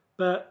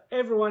 But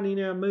everyone in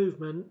our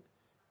movement,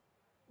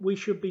 we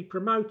should be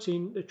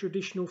promoting the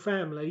traditional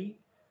family,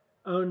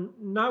 and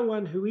no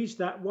one who is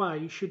that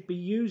way should be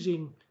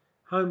using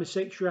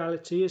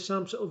homosexuality as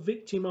some sort of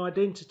victim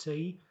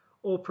identity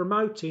or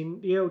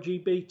promoting the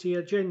LGBT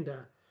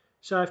agenda.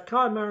 So if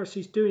Kai Murras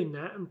is doing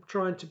that and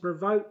trying to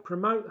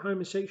promote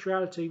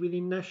homosexuality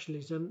within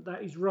nationalism,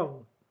 that is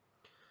wrong.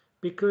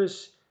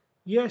 Because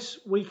yes,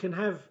 we can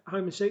have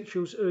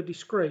homosexuals who are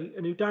discreet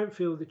and who don't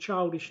feel the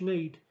childish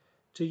need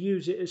to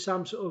use it as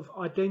some sort of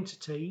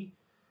identity,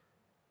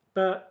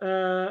 but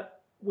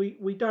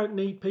we don't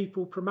need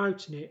people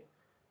promoting it.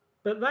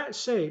 But that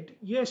said,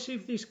 yes,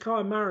 if this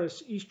Kai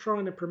Murras is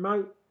trying to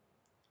promote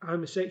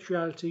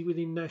homosexuality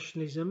within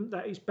nationalism,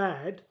 that is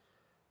bad.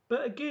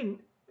 But again,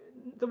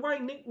 the way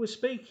Nick was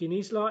speaking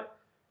is like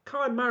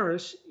Kai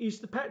Murras is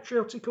the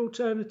patriotic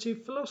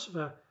alternative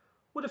philosopher.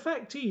 Well, the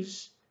fact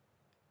is,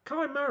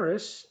 Kai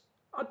Murras,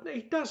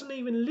 he doesn't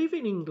even live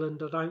in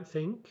England, I don't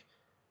think.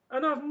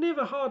 And I've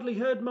never hardly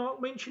heard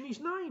Mark mention his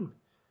name.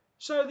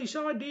 So this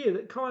idea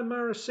that Kai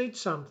Murras said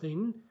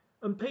something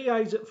and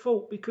PA's at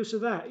fault because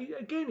of that,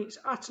 again, it's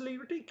utterly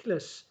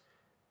ridiculous.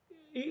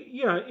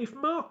 If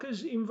Mark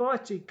has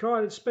invited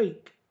Kai to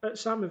speak at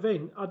some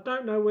event, I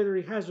don't know whether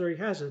he has or he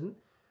hasn't,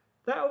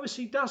 that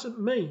obviously doesn't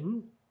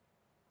mean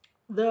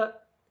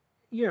that,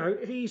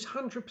 he's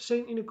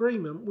 100% in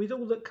agreement with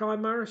all that Kai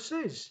Murras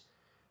says.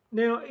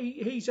 Now,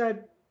 he's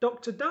had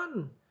Dr.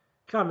 Dutton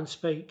come and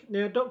speak.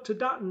 Now, Dr.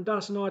 Dutton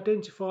doesn't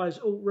identify as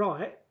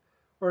alt-right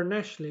or a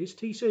nationalist.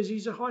 He says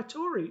he's a high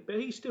Tory, but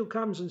he still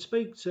comes and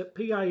speaks at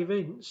PA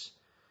events.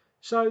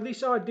 So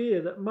this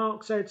idea that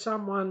Mark's had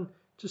someone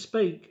to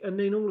speak and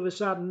then all of a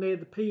sudden they're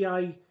the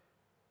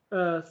PA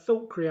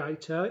thought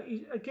creator,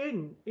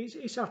 again,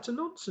 it's utter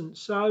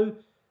nonsense. So,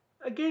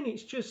 again,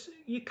 it's just,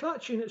 you're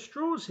clutching at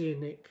straws here,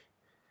 Nick.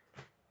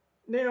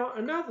 Now,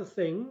 another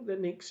thing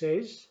that Nick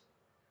says,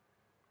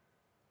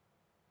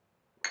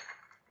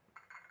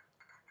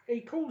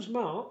 he calls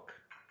Mark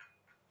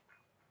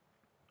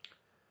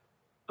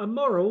a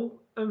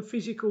moral and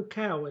physical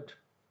coward.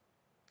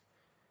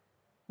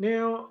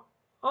 Now,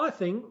 I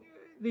think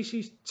this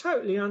is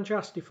totally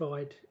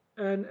unjustified,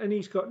 and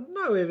he's got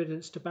no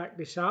evidence to back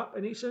this up,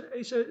 and it's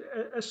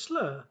a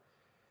slur.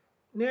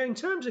 Now, in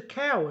terms of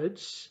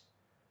cowards,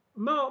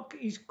 Mark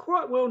is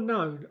quite well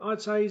known.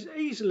 I'd say he's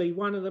easily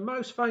one of the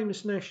most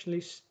famous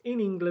nationalists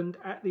in England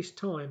at this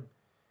time.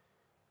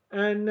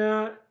 And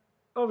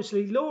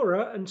obviously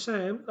Laura and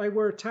Sam, they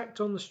were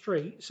attacked on the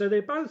street, so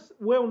they're both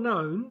well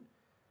known.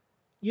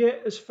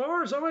 Yet, as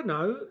far as I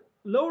know,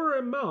 Laura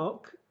and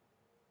Mark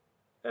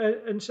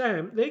and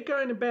Sam, they're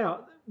going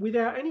about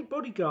without any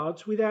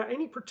bodyguards, without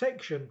any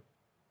protection.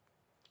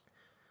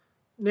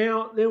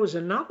 Now, there was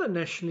another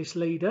nationalist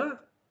leader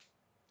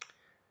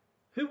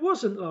who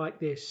wasn't like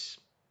this.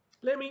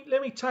 Let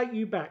me take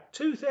you back.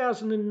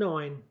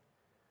 2009,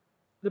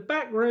 the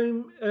back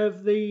room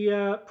of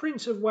the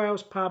Prince of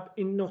Wales pub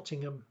in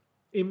Mottingham.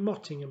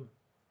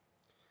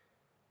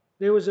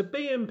 There was a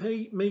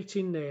BNP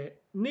meeting there.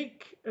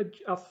 Nick,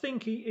 I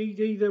think he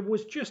either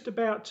was just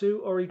about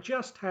to, or he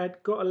just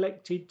had got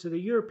elected to the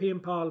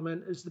European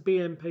Parliament as the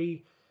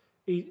BNP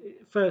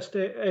first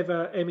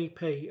ever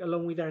MEP,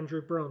 along with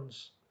Andrew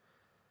Bronze.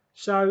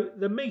 So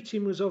the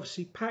meeting was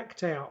obviously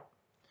packed out.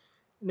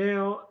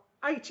 Now,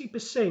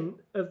 80%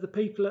 of the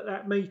people at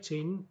that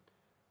meeting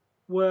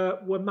were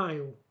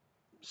male.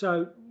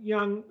 So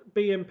young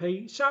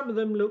BNP, some of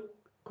them look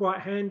quite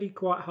handy,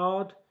 quite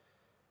hard.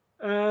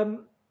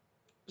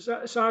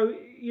 So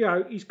you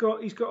know, he's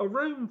got a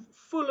room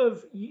full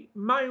of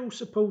male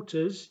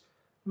supporters,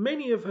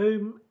 many of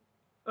whom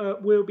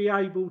will be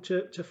able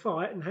to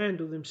fight and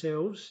handle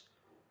themselves.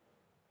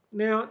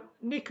 Now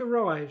Nick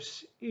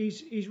arrives.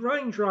 His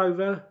Range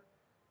Rover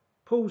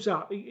pulls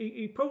up.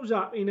 He pulls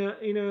up in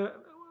a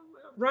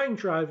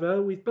Range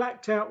Rover with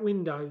blacked out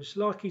windows,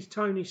 like he's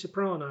Tony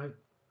Soprano.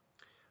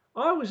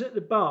 I was at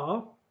the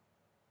bar.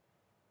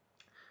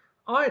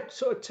 I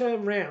sort of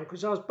turned round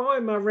because I was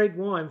buying my red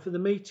wine for the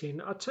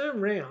meeting. I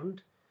turned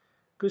round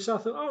because I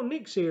thought, oh,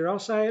 Nick's here, I'll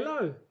say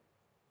hello.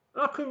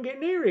 I couldn't get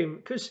near him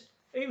because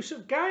he was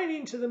sort of going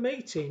into the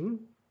meeting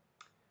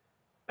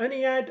and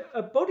he had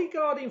a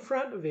bodyguard in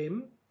front of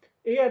him.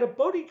 He had a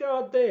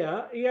bodyguard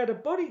there, he had a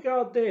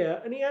bodyguard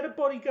there, and he had a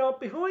bodyguard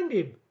behind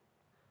him.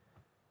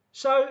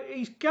 So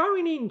he's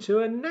going into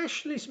a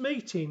nationalist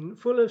meeting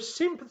full of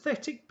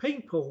sympathetic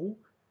people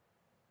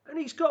and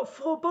he's got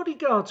 4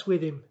 bodyguards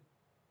with him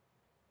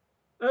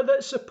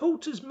that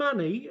supporters'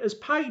 money has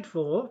paid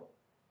for.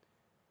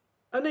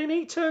 And then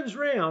he turns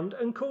round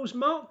and calls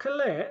Mark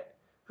Collette,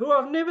 who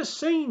I've never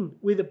seen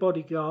with a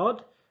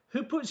bodyguard,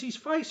 who puts his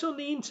face on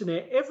the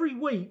internet every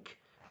week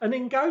and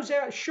then goes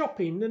out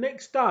shopping the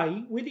next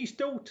day with his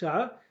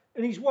daughter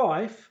and his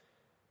wife.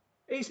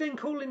 He's then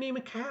calling him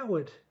a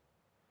coward.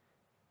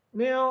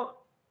 Now,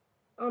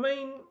 I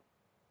mean,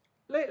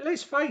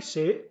 let's face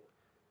it,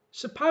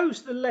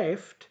 suppose the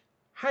left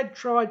had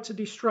tried to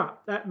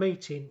disrupt that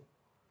meeting.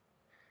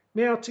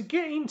 Now, to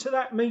get into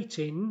that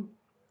meeting,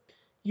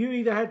 you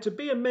either had to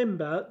be a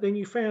member, then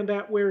you found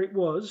out where it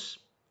was,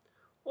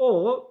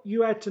 or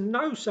you had to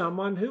know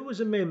someone who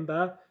was a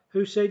member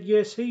who said,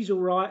 yes, he's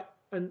all right,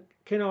 and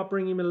can I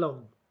bring him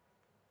along?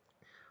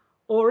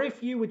 Or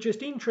if you were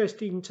just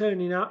interested in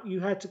turning up,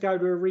 you had to go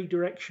to a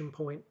redirection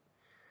point.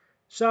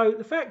 So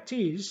the fact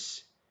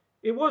is,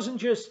 it wasn't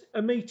just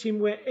a meeting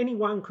where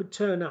anyone could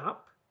turn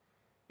up.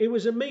 It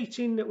was a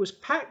meeting that was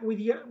packed with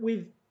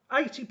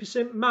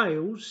 80%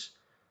 males,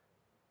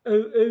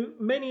 who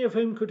many of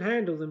whom could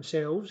handle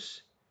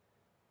themselves.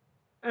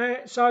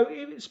 So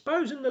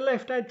supposing the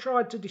left had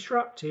tried to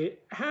disrupt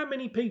it, how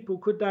many people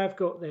could they have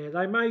got there?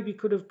 They maybe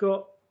could have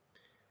got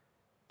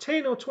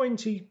 10 or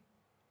 20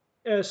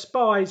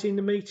 spies in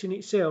the meeting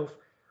itself.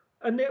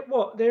 And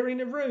they're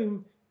in a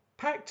room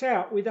packed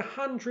out with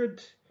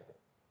 100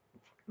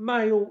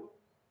 male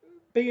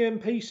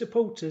BNP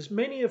supporters,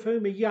 many of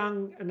whom are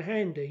young and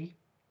handy.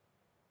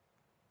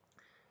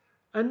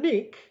 And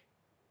Nick,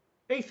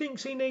 he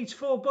thinks he needs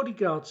 4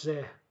 bodyguards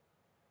there.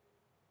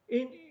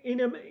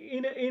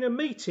 In a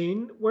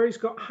meeting where he's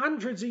got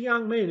hundreds of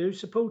young men who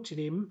supported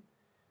him,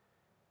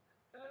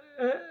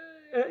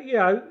 you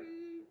know,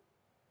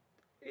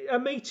 a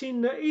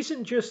meeting that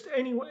isn't just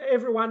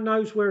everyone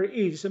knows where it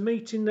is. A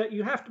meeting that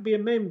you have to be a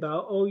member,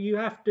 or you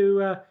have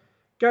to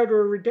go to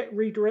a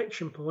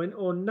redirection point,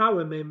 or know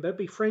a member,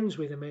 be friends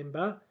with a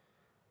member.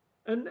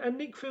 And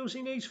Nick feels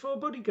he needs 4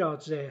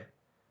 bodyguards there.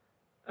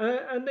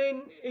 And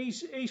then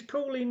he's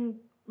calling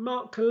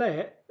Mark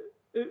Collette,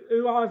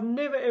 who I've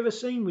never ever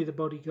seen with a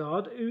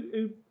bodyguard,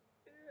 who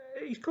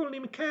he's calling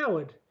him a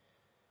coward.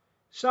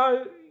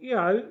 So, you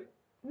know,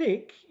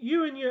 Nick,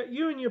 you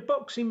and your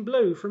boxing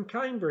blue from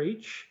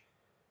Cambridge,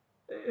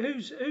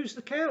 who's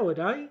the coward,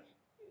 eh?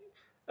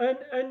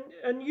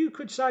 And you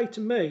could say to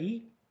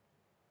me,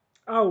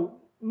 oh,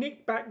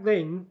 Nick back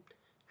then,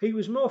 he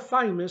was more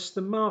famous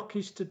than Mark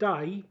is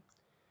today,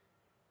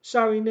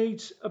 so he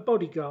needs a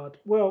bodyguard.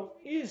 Well,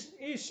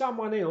 here's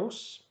someone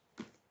else.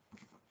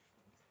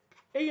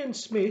 Ian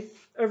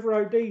Smith of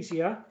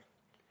Rhodesia.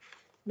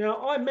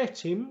 Now, I met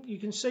him. You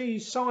can see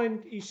he's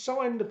signed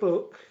the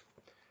book.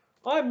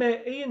 I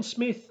met Ian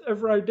Smith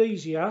of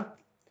Rhodesia.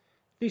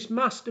 This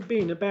must have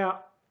been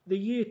about the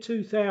year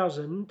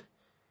 2000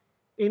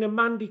 in a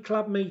Monday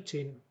Club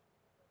meeting.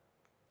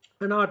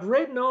 And I'd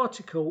read an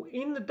article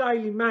in the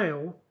Daily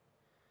Mail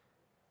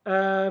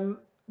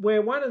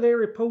where one of their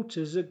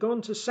reporters had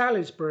gone to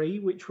Salisbury,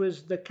 which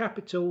was the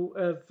capital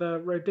of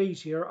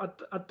Rhodesia.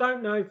 I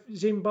don't know if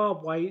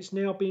Zimbabwe, it's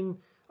now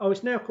called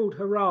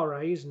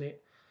Harare, isn't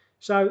it?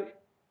 So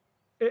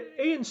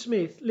Ian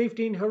Smith lived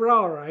in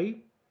Harare,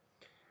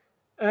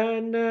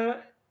 and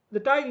the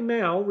Daily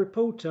Mail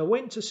reporter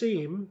went to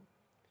see him,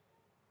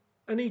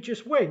 and he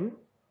just went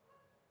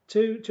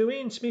to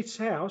Ian Smith's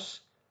house,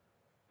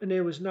 and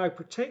there was no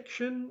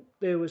protection,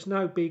 there was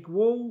no big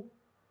wall,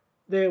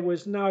 there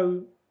was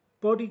no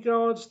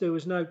bodyguards, there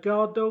was no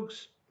guard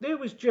dogs. There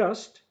was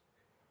just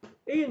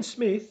Ian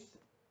Smith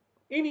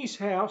in his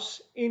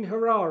house in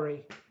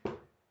Harare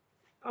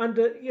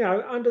under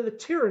the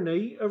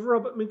tyranny of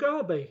Robert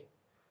Mugabe.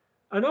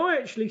 And I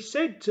actually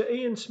said to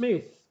Ian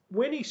Smith,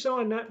 when he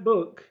signed that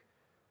book,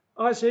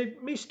 I said,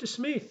 Mr.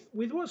 Smith,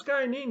 with what's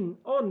going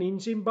on in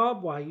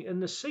Zimbabwe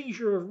and the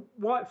seizure of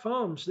white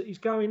farms that is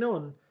going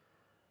on,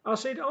 I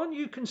said, aren't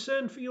you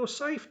concerned for your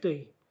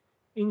safety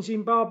in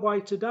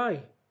Zimbabwe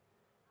today?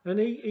 And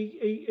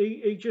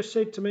he just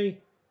said to me,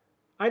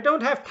 I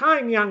don't have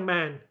time, young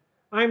man.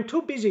 I am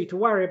too busy to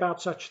worry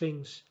about such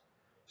things.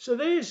 So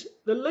there's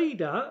the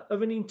leader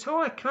of an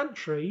entire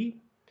country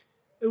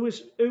who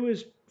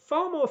was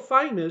far more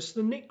famous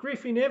than Nick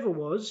Griffin ever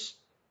was,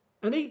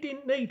 and he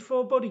didn't need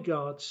 4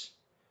 bodyguards.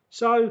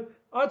 So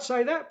I'd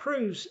say that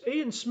proves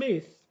Ian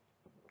Smith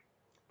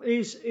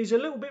is a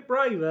little bit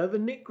braver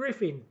than Nick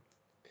Griffin.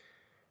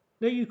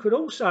 Now you could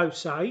also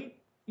say,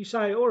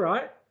 all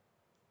right,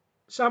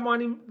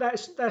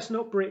 that's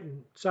not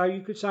Britain. So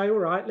you could say, all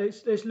right,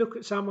 let's look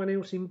at someone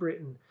else in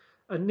Britain.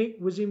 And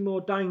Nick was in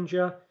more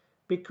danger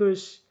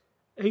because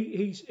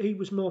he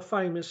was more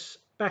famous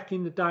back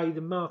in the day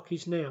than Mark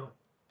is now.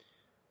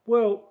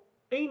 Well,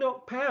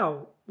 Enoch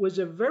Powell was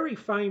a very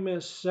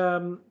famous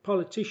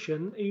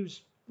politician. He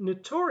was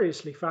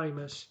notoriously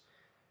famous,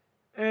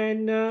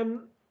 and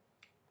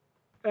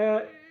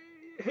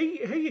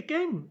he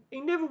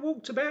never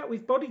walked about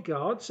with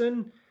bodyguards.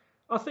 And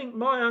I think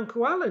my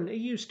Uncle Alan, he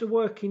used to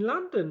work in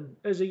London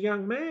as a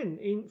young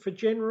man for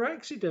General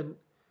Accident,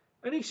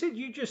 and he said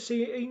you just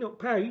see Enoch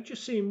Powell, you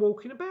just see him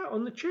walking about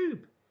on the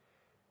tube.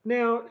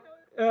 Now,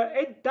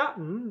 Ed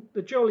Dutton,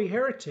 the jolly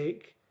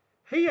heretic,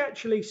 he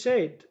actually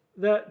said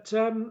that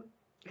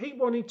he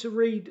wanted to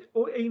read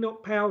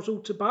Enoch Powell's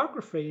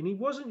autobiography, and he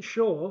wasn't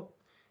sure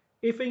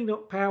if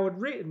Enoch Powell had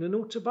written an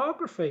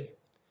autobiography.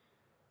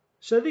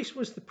 So this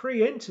was the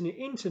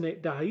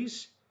pre-internet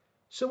days.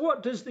 So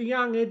what does the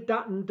young Ed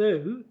Dutton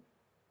do?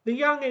 The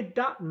young Ed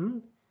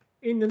Dutton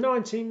in the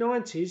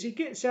 1990s, he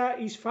gets out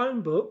his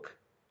phone book,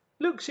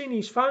 looks in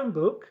his phone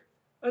book,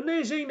 and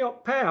there's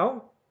Enoch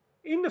Powell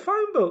in the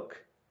phone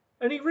book.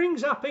 And he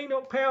rings up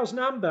Enoch Powell's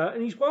number,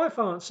 and his wife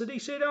answered. He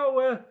said,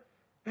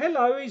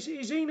 hello,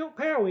 is Enoch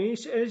Powell?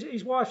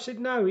 His wife said,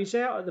 no, he's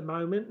out at the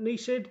moment. And he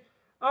said,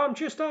 I'm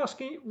just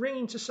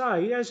ringing to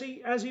say, has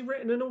he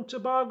written an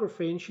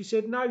autobiography? And she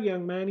said, no,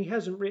 young man, he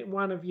hasn't written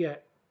one of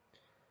yet.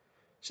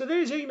 So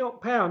there's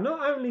Enoch Powell.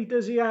 Not only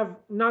does he have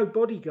no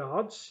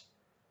bodyguards,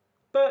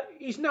 but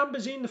his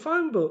number's in the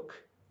phone book.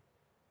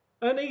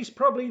 And he's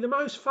probably the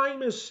most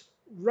famous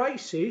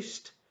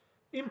racist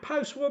in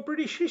post-war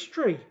British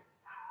history.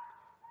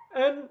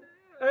 And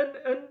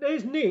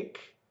there's Nick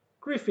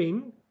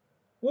Griffin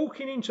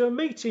walking into a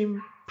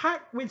meeting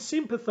packed with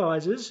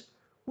sympathisers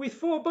with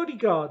 4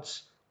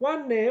 bodyguards.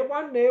 One there,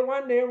 one there,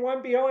 one there, and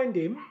one behind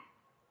him.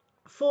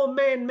 4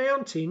 man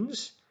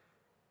mountains.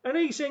 And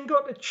he's then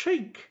got the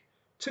cheek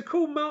to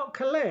call Mark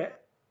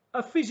Collette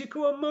a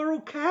physical and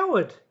moral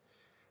coward.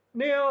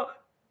 Now,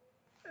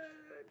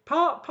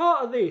 part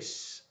of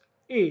this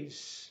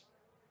is,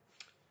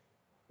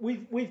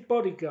 with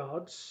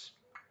bodyguards,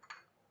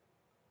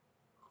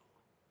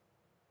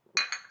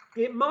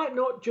 it might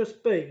not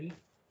just be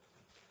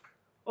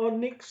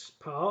on Nick's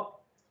part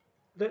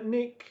that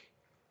Nick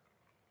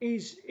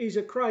is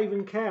a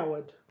craven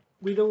coward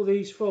with all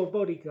these 4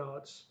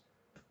 bodyguards.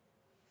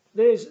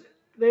 There's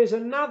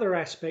another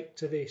aspect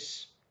to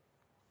this.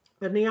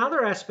 And the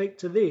other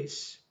aspect to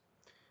this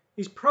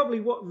is probably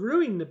what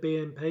ruined the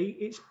BNP,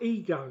 it's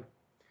ego.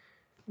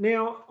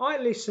 Now, I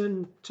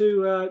listen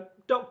to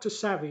Dr.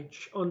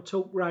 Savage on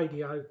Talk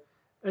Radio,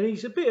 and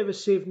he's a bit of a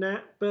civnat,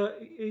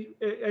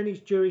 and he's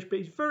Jewish, but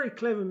he's a very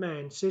clever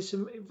man, says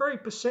some very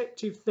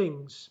perceptive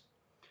things.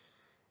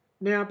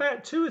 Now,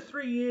 about 2 or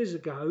 3 years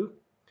ago,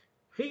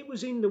 he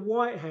was in the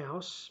White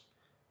House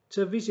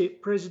to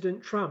visit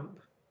President Trump,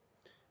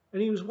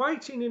 and he was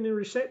waiting in the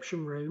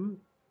reception room,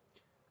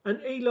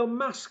 and Elon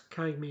Musk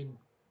came in,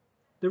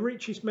 the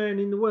richest man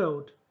in the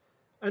world.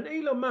 And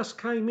Elon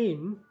Musk came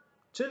in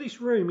to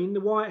this room in the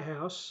White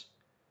House,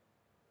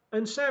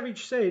 and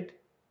Savage said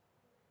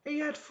he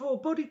had 4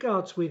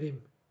 bodyguards with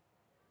him.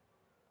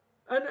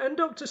 And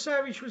Dr.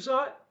 Savage was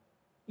like,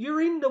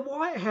 you're in the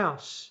White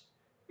House.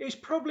 It's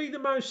probably the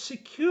most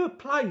secure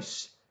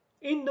place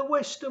in the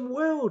Western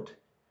world.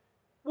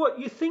 What,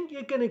 you think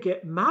you're going to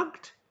get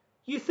mugged?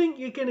 You think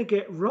you're going to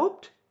get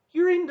robbed?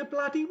 You're in the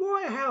bloody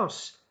White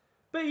House.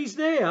 But he's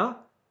there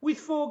with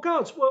 4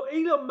 guards. Well,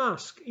 Elon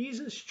Musk, he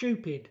isn't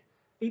stupid.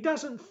 He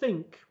doesn't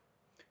think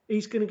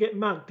he's going to get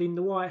mugged in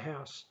the White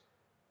House.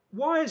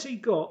 Why has he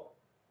got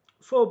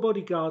 4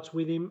 bodyguards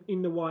with him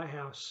in the White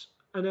House?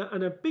 And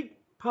a big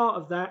part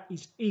of that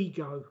is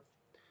ego.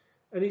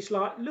 And it's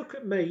like, look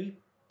at me.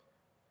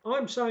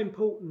 I'm so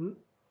important.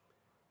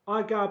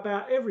 I go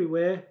about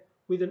everywhere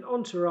with an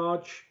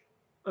entourage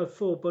of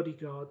 4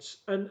 bodyguards.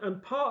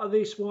 And part of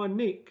this, why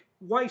Nick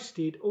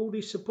wasted all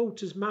his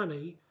supporters'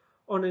 money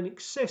on an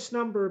excess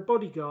number of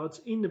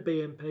bodyguards in the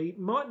BNP,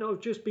 might not have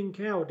just been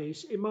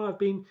cowardice. It might have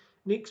been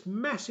Nick's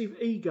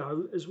massive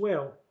ego as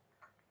well.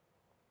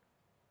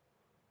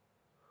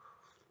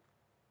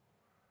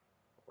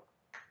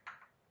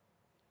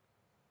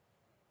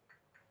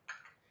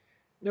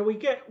 Now we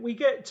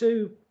get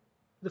to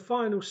the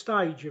final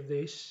stage of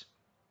this.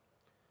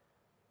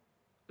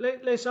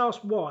 Let's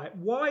ask why.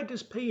 Why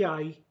does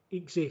PA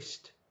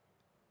exist?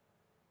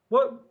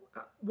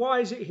 Why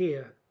is it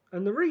here?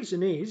 And the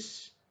reason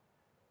is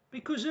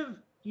because of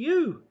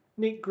you,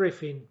 Nick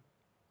Griffin.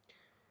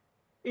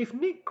 If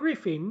Nick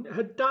Griffin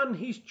had done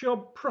his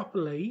job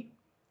properly,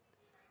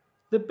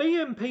 the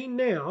BNP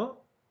now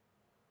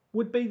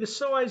would be the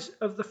size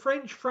of the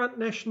French Front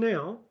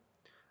National,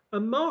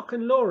 and Mark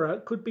and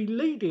Laura could be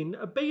leading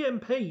a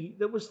BNP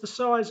that was the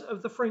size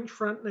of the French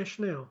Front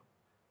National.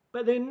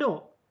 But they're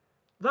not.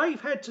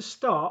 They've had to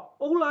start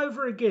all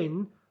over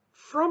again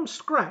from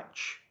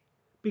scratch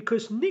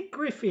because Nick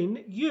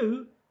Griffin,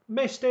 you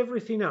messed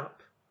everything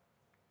up.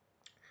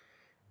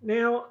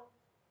 Now,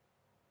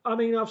 I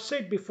mean, I've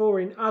said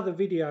before in other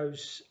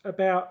videos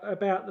about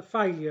the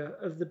failure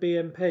of the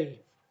BNP,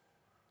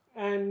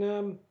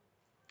 and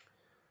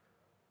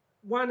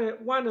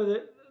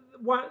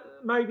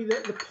maybe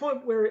the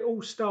point where it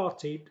all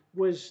started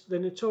was the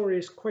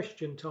notorious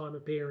question time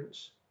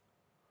appearance.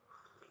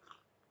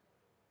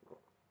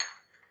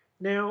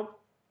 Now,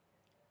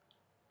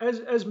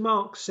 as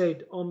Mark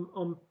said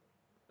on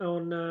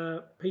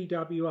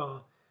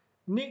PWR,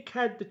 Nick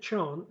had the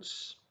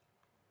chance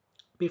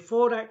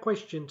before that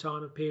question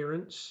time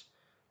appearance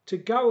to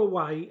go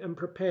away and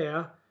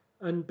prepare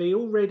and be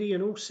all ready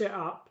and all set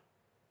up,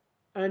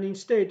 and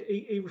instead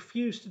he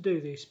refused to do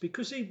this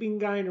because he'd been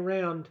going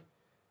around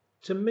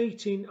to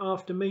meeting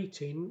after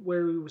meeting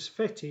where he was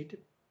feted,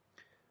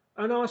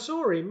 and I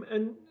saw him,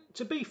 and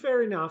to be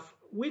fair enough,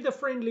 with a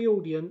friendly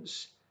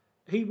audience,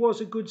 he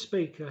was a good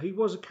speaker. He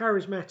was a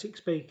charismatic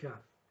speaker.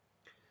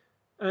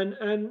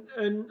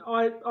 And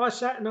I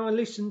sat and I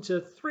listened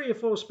to 3 or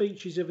 4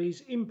 speeches of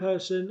his in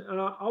person, and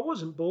I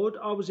wasn't bored.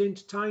 I was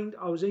entertained.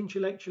 I was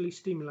intellectually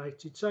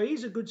stimulated. So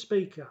he's a good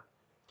speaker.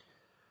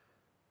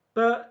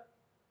 But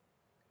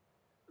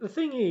the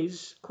thing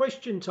is,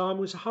 question time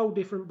was a whole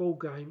different ball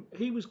game.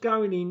 He was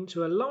going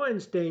into a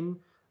lion's den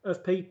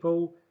of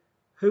people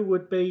who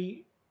would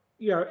be,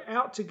 you know,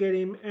 out to get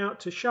him, out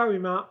to show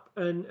him up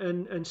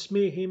and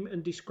smear him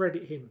and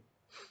discredit him.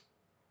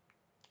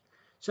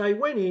 So he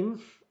went in,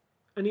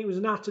 and it was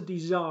an utter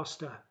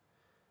disaster.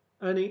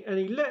 And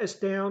he let us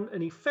down,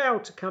 and he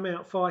failed to come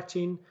out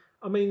fighting.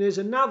 I mean, there's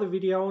another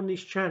video on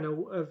this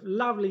channel of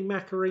lovely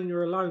Macarena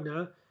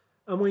Alona,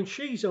 and when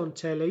she's on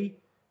telly,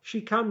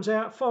 she comes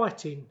out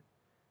fighting.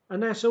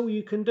 And that's all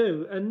you can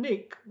do. And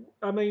Nick,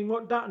 I mean,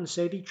 what Dutton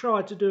said, he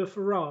tried to do a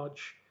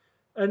Farage.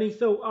 And he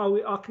thought,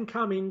 oh, I can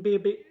come in, be a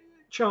bit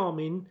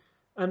charming,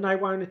 and they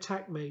won't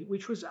attack me,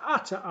 which was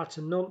utter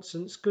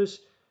nonsense, because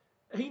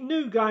he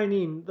knew going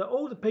in that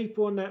all the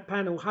people on that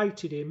panel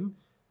hated him,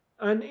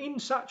 and in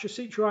such a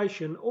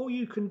situation, all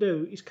you can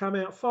do is come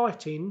out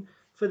fighting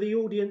for the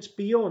audience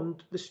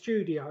beyond the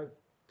studio.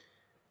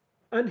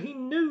 And he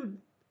knew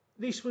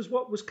this was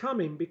what was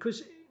coming,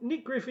 because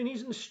Nick Griffin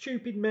isn't a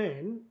stupid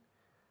man,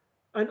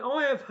 and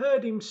I have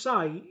heard him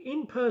say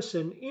in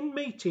person, in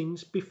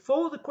meetings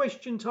before the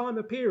question time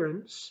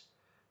appearance,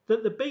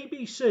 that the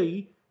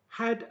BBC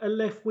had a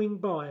left-wing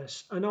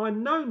bias. And I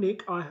know,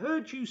 Nick, I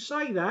heard you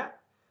say that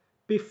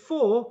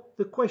before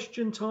the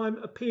question time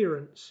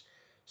appearance.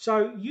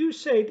 So you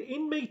said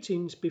in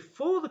meetings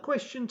before the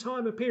question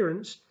time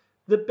appearance,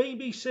 the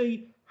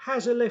BBC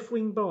has a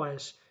left-wing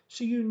bias.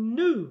 So you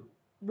knew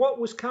what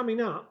was coming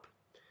up,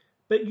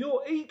 but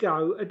your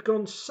ego had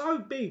gone so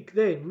big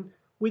then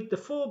with the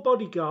 4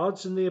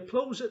 bodyguards and the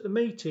applause at the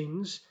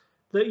meetings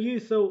that you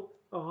thought,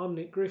 oh, I'm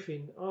Nick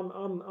Griffin.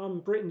 I'm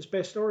Britain's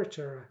best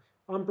orator.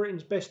 I'm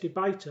Britain's best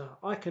debater.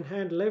 I can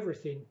handle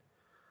everything.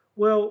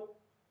 Well,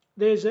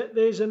 there's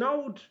an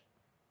old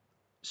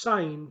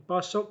saying by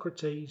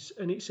Socrates,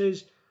 and it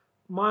says,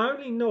 my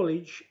only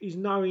knowledge is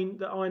knowing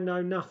that I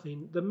know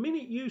nothing. The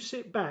minute you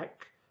sit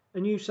back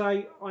and you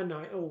say, I know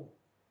it all,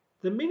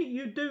 the minute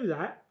you do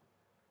that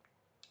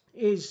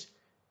is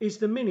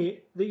the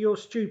minute that you're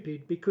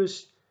stupid,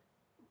 because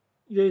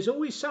there's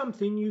always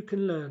something you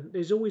can learn.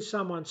 There's always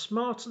someone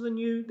smarter than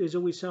you. There's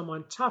always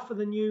someone tougher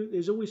than you.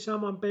 There's always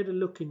someone better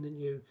looking than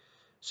you.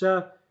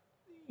 So,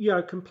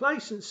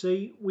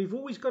 complacency, we've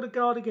always got to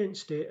guard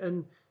against it.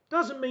 And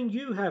doesn't mean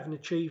you haven't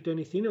achieved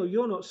anything or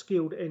you're not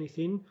skilled at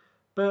anything,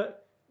 but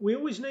we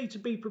always need to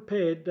be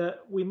prepared that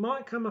we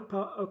might come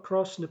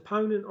across an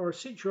opponent or a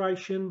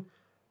situation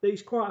that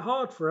is quite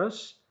hard for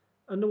us.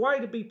 And the way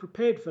to be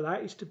prepared for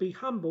that is to be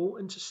humble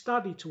and to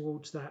study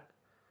towards that.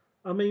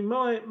 I mean,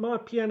 my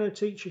piano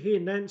teacher here,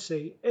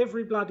 Nancy,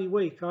 every bloody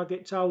week I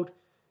get told,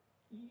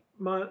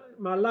 my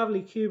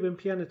lovely Cuban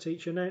piano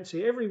teacher,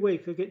 Nancy, every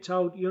week I get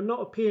told, you're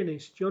not a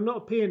pianist, you're not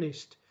a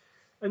pianist.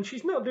 And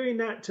she's not doing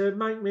that to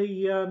make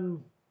me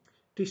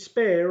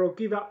despair or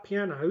give up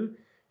piano.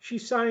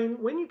 She's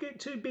saying, when you get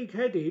too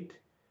big-headed,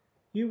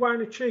 you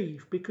won't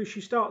achieve, because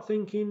you start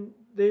thinking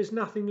there's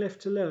nothing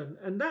left to learn.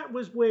 And that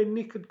was where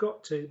Nick had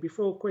got to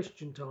before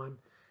question time.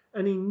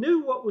 And he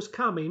knew what was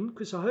coming,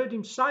 because I heard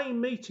him say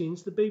in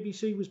meetings the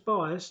BBC was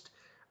biased,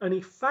 and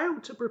he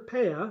failed to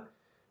prepare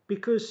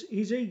because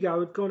his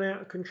ego had gone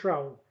out of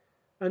control.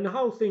 And the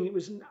whole thing, it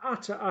was an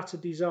utter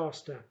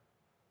disaster.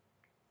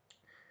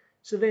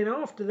 So then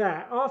after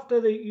that,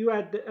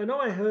 and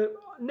I heard,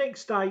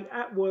 next day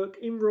at work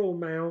in Royal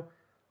Mail,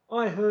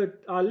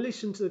 I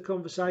listened to the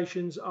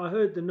conversations, I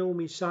heard the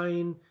normies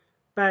saying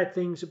bad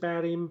things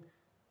about him.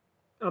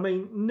 I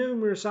mean,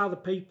 numerous other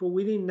people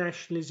within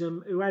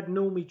nationalism who had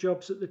normie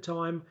jobs at the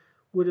time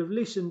would have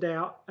listened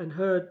out and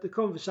heard the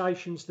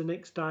conversations the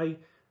next day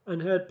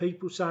and heard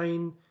people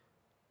saying,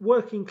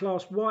 working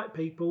class white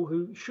people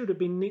who should have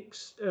been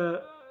Nick's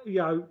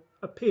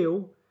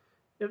appeal,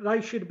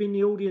 they should have been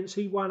the audience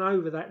he won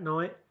over that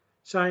night,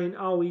 saying,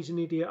 oh, he's an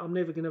idiot, I'm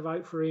never going to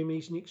vote for him,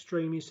 he's an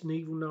extremist, an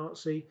evil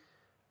Nazi.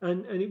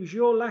 And it was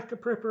your lack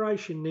of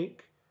preparation,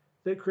 Nick,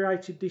 that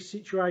created this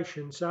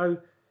situation. So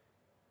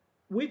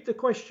with the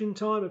question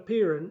time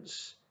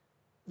appearance,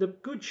 the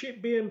good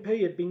ship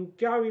BNP had been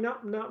going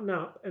up and up and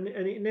up, and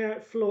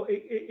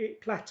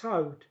it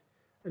plateaued,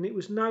 and it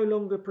was no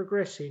longer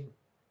progressing.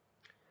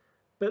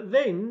 But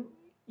then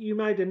you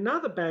made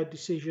another bad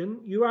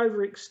decision. You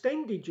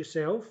overextended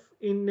yourself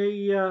in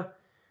the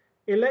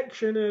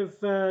election of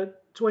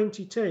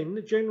 2010,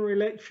 the general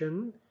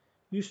election.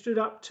 You stood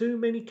up too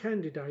many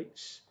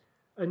candidates,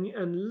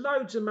 and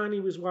loads of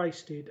money was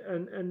wasted,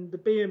 and the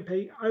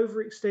BNP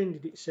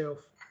overextended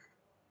itself.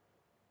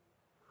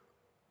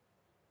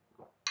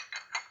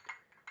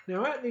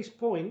 Now, at this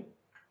point,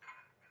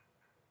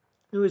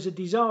 there was a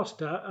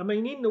disaster. I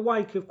mean, in the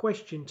wake of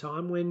question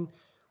time, when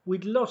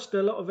we'd lost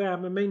a lot of our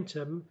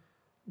momentum,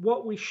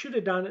 what we should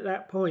have done at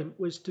that point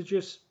was to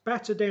just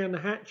batter down the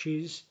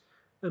hatches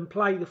and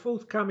play the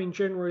forthcoming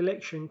general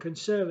election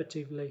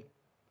conservatively.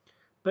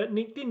 But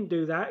Nick didn't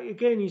do that.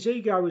 Again, his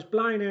ego was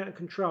blowing out of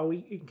control.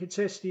 He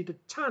contested a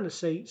ton of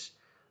seats,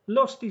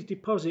 lost his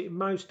deposit in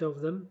most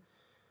of them,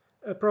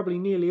 probably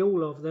nearly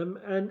all of them,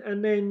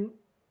 and then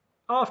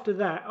after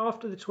that,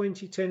 after the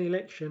 2010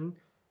 election,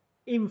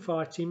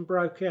 infighting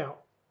broke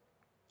out.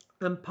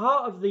 And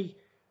part of the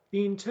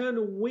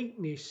internal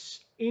weakness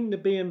in the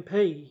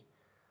BNP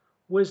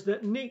was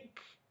that Nick,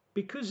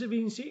 because of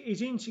his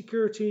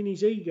insecurity and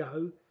his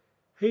ego,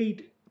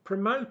 he'd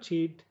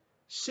promoted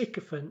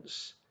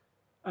sycophants.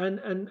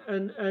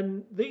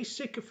 And these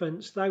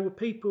sycophants, they were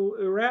people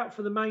who were out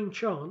for the main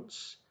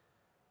chance,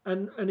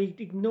 and he'd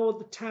ignored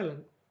the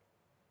talent.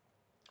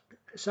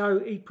 So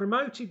he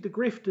promoted the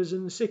grifters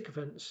and the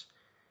sycophants.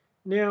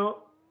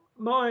 Now,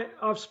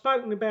 I've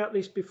spoken about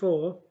this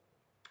before.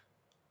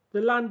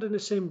 The London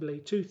Assembly,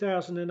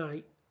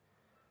 2008.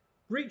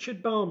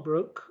 Richard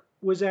Barnbrook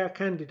was our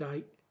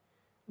candidate.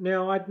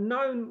 Now, I'd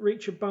known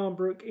Richard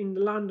Barnbrook in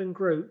the London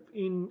group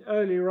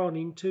earlier on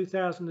in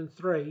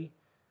 2003,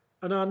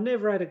 and I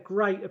never had a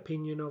great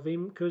opinion of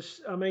him, because,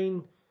 I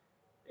mean,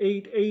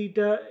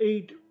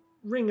 he'd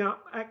ring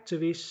up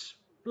activists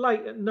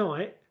late at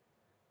night,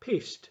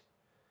 pissed,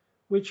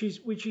 which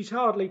is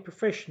hardly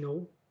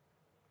professional.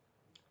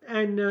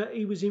 And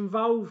he was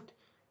involved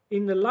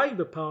in the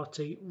Labour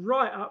Party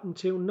right up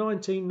until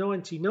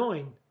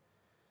 1999.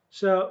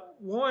 So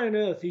why on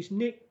earth is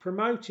Nick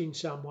promoting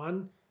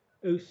someone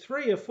who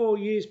 3 or 4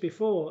 years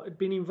before had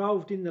been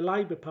involved in the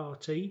Labour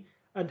Party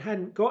and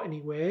hadn't got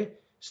anywhere?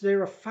 So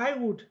they're a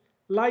failed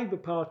Labour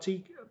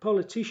Party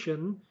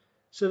politician.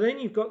 So then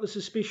you've got the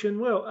suspicion,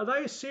 well, are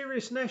they a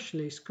serious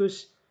nationalist?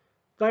 Because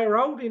they were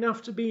old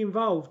enough to be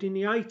involved in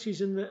the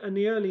 80s and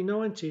the early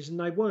 90s, and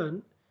they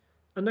weren't.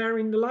 And they're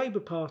in the Labour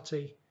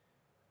Party.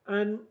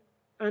 And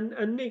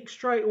Nick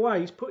straight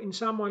away is putting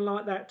someone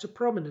like that to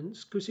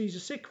prominence because he's a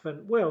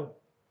sycophant. Well,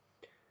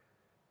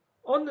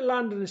 on the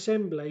London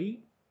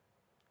Assembly,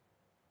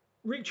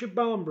 Richard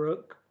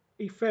Barnbrook,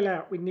 he fell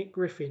out with Nick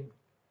Griffin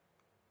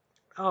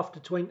I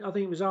think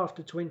it was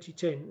after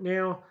 2010.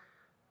 Now,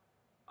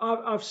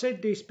 I've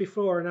said this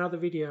before in other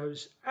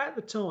videos. At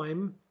the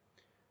time,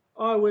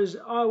 I was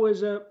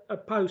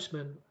a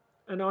postman,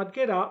 and I'd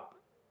get up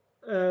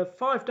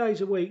 5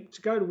 days a week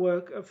to go to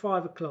work at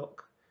 5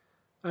 o'clock,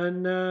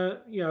 and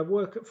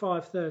work at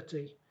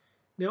 5:30.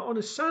 Now on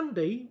a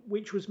Sunday,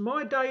 which was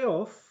my day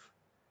off,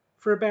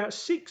 for about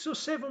 6 or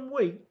 7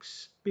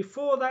 weeks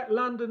before that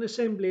London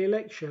Assembly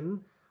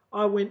election,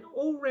 I went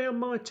all round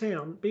my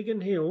town,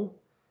 Biggin Hill,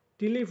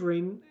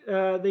 delivering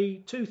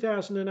the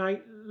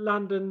 2008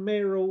 London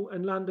mayoral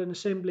and London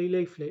Assembly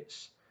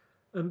leaflets.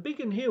 And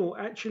Biggin Hill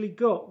actually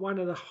got one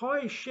of the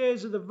highest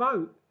shares of the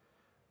vote.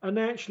 And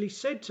I actually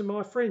said to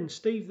my friend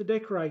Steve the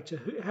decorator,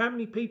 how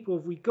many people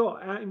have we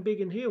got out in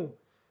Biggin Hill?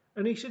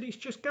 And he said, it's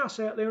just Gus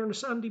out there on a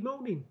Sunday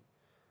morning.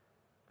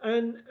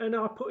 And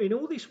I put in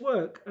all this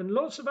work, and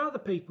lots of other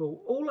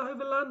people all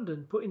over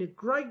London put in a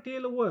great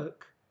deal of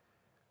work.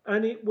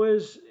 And it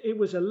was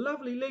a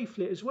lovely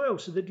leaflet as well.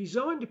 So the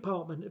design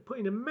department had put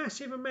in a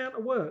massive amount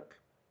of work.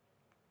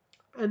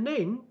 And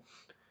then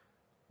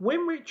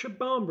when Richard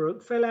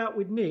Barnbrook fell out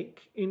with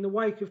Nick in the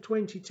wake of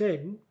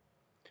 2010,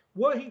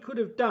 what he could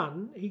have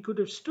done, he could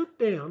have stood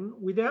down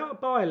without a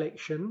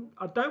by-election.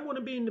 I don't want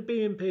to be in the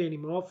BNP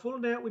anymore. I've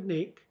fallen out with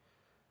Nick,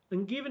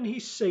 and given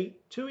his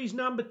seat to his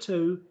number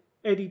 2,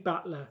 Eddie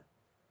Butler.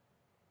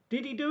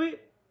 Did he do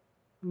it?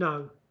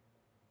 No.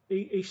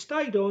 He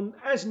stayed on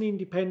as an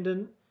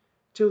independent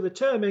till the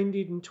term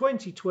ended in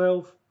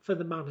 2012 for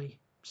the money,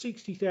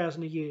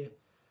 60,000 a year.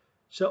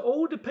 So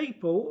all the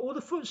people, all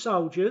the foot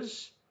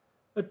soldiers,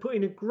 had put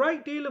in a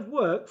great deal of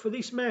work for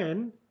this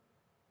man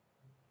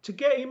to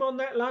get him on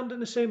that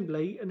London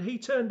Assembly, and he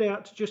turned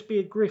out to just be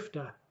a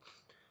grifter.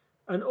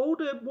 And all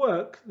the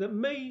work that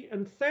me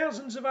and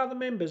thousands of other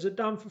members had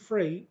done for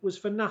free was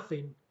for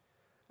nothing.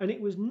 And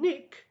it was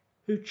Nick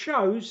who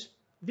chose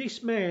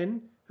this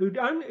man who'd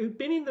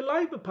been in the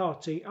Labour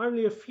Party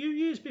only a few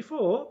years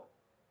before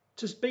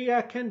to be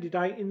our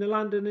candidate in the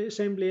London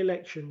Assembly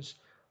elections.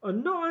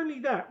 And not only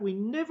that, we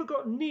never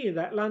got near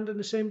that London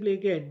Assembly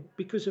again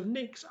because of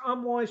Nick's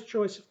unwise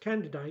choice of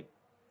candidate.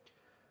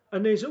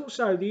 And there's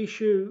also the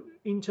issue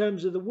in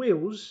terms of the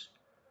wills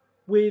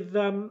with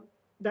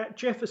that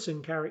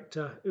Jefferson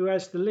character who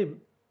has the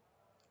limp.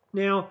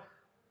 Now,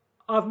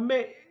 I've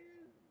met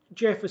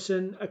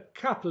Jefferson a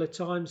couple of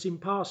times in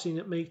passing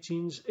at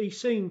meetings. He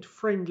seemed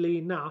friendly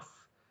enough,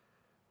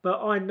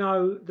 but I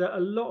know that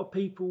a lot of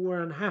people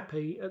were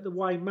unhappy at the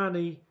way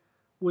money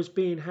was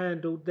being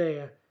handled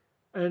there.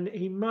 And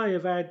he may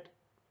have had,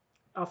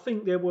 I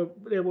think there were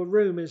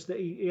rumours that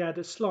he had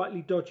a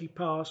slightly dodgy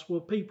past.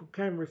 Well, people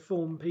can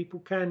reform, people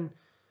can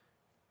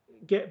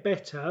get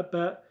better,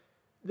 but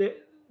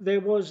there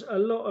was a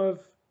lot of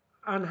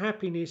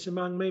unhappiness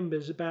among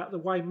members about the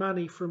way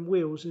money from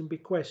wills and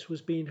bequests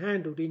was being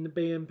handled in the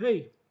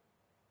BNP.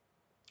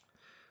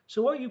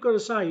 So what you've got to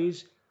say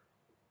is,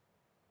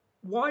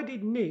 why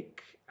did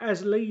Nick,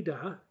 as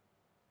leader,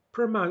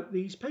 promote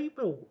these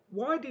people?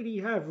 Why did he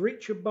have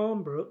Richard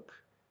Barnbrook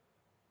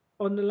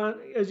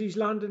as his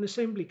London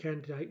Assembly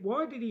candidate?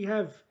 Why did he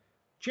have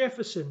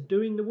Jefferson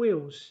doing the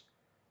wills,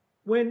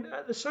 when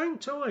at the same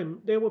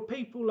time there were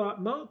people like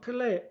Mark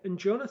Collette and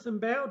Jonathan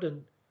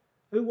Bowden,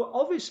 who were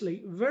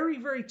obviously very,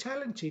 very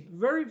talented,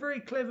 very, very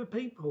clever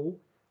people,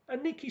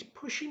 and Nick is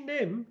pushing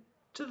them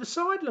to the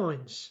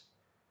sidelines?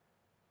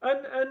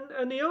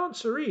 And the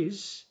answer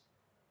is,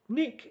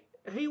 Nick,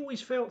 he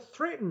always felt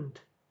threatened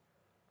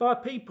by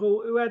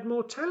people who had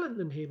more talent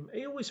than him.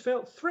 He always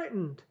felt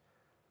threatened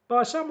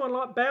by someone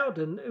like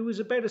Bowden, who was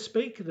a better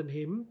speaker than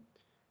him.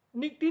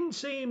 Nick didn't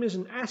see him as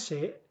an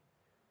asset.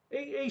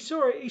 He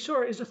saw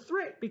it as a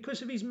threat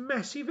because of his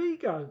massive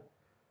ego.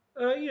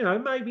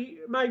 Maybe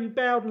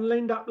Bowden will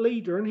end up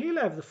leader and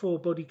he'll have the 4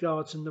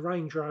 bodyguards and the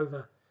Range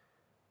Rover.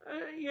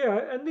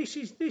 And this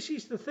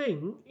is the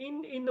thing.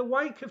 In the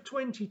wake of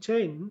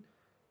 2010,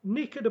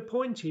 Nick had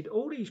appointed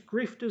all these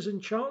grifters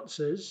and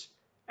chancers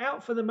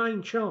out for the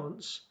main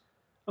chance.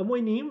 And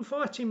when the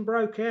infighting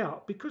broke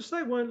out, because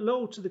they weren't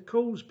loyal to the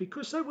cause,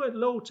 because they weren't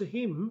loyal to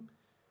him,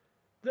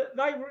 that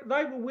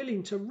they were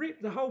willing to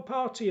rip the whole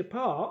party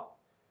apart,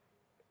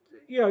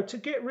 to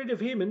get rid of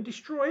him and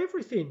destroy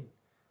everything.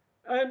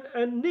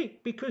 And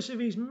Nick, because of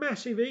his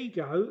massive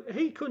ego,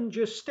 he couldn't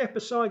just step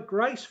aside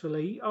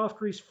gracefully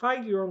after his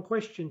failure on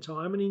Question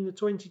Time and in the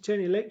 2010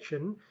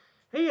 election.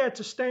 He had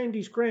to stand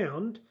his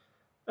ground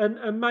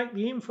and make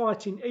the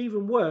infighting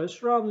even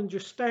worse rather than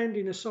just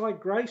standing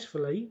aside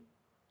gracefully.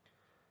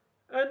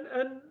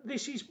 And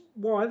this is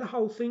why the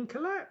whole thing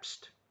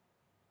collapsed.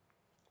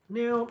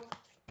 Now,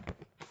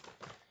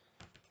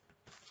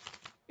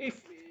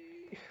 it's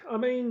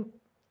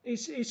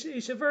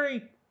a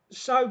very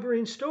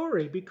sobering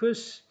story,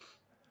 because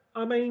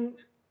I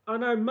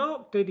know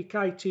Mark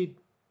dedicated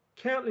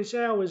countless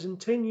hours and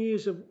 10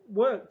 years of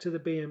work to the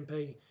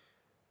BNP.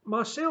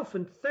 Myself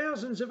and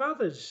thousands of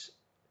others.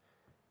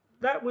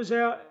 That was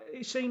our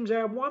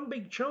one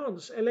big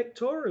chance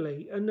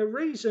electorally. And the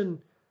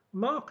reason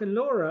Mark and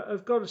Laura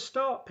have got to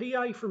start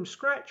PA from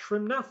scratch,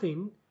 from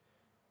nothing,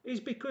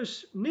 is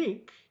because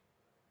Nick,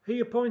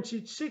 he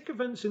appointed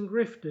sycophants and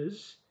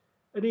grifters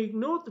and he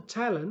ignored the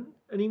talent,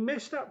 and he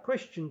messed up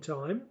question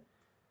time,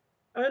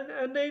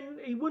 and then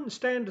he wouldn't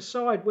stand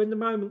aside when the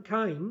moment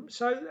came,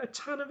 so a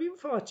ton of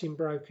infighting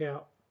broke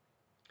out.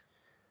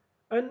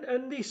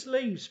 And this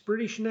leaves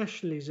British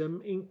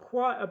nationalism in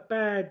quite a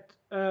bad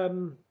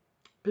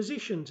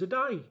position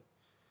today.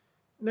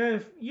 Now,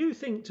 if you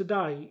think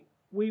today,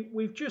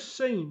 we've just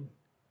seen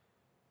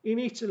in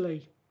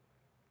Italy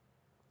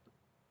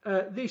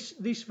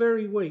this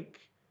very week,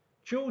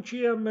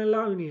 Giorgia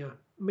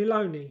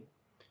Meloni,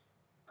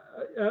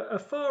 a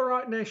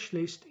far-right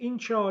nationalist in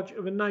charge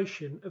of a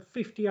nation of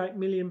 58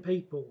 million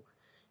people.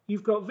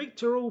 You've got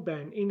Viktor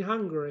Orban in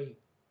Hungary.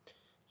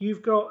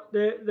 You've got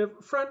the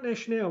Front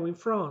National in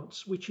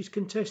France, which is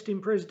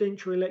contesting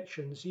presidential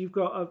elections. You've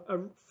got a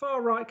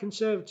far-right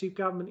conservative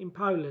government in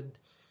Poland.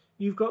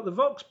 You've got the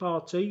Vox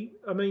Party.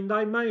 I mean,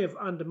 they may have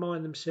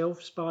undermined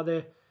themselves by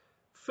their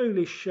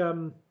foolish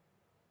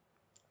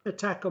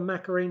attack on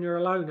Macarena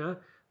Alona,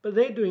 but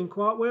they're doing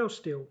quite well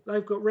still.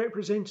 They've got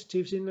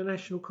representatives in the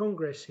National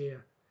Congress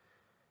here.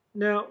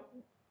 Now,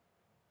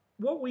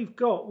 what we've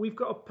got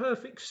a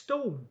perfect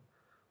storm.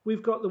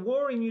 We've got the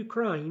war in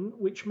Ukraine,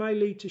 which may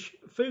lead to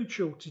food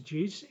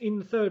shortages in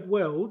the third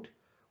world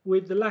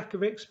with the lack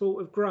of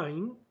export of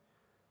grain.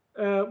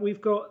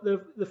 We've got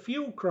the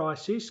fuel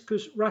crisis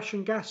because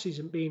Russian gas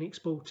isn't being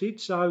exported,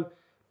 so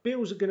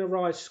bills are going to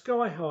rise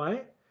sky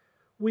high.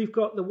 We've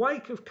got the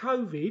wake of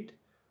COVID,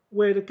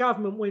 where the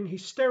government went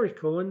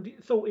hysterical and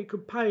thought it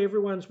could pay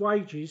everyone's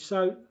wages.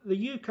 So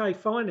the UK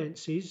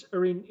finances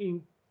are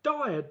in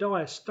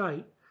dire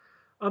state.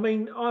 I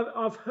mean,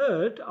 I've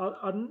heard,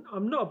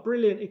 I'm not a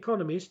brilliant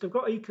economist, I've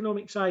got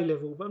economics A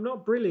level, but I'm not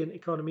a brilliant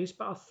economist,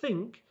 but I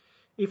think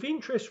if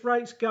interest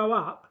rates go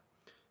up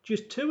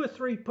just 2 or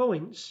 3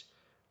 points,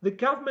 the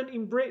government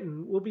in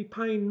Britain will be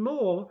paying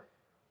more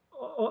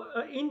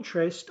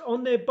interest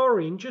on their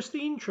borrowing, just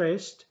the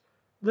interest,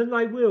 than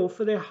they will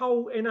for their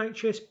whole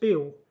NHS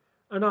bill.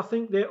 And I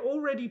think they're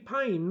already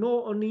paying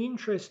more on the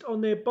interest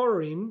on their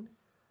borrowing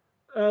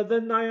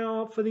than they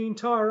are for the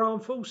entire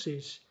armed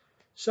forces.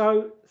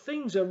 So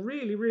things are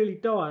really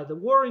dire. The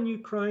war in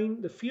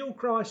Ukraine, the fuel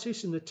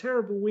crisis and the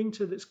terrible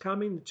winter that's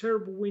coming, the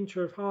terrible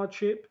winter of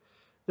hardship,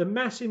 the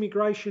mass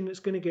immigration that's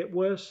going to get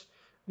worse,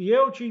 the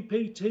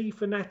LGBT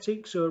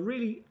fanatics who are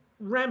really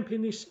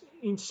ramping this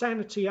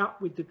insanity up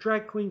with the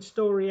drag queen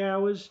story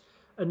hours,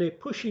 and they're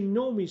pushing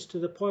normies to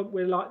the point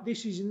where like,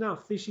 this is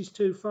enough, this is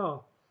too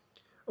far.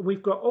 And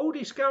we've got all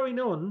this going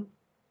on,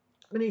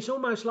 and it's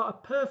almost like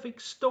a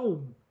perfect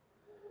storm.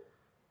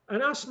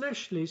 And us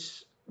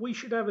nationalists, we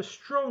should have a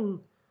strong,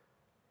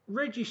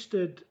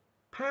 registered,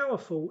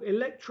 powerful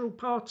electoral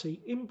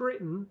party in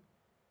Britain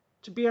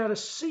to be able to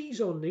seize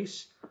on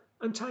this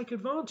and take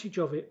advantage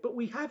of it. But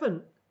we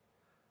haven't.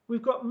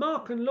 We've got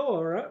Mark and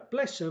Laura,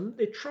 bless them,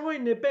 they're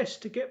trying their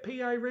best to get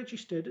PA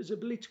registered as a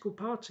political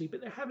party,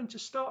 but they're having to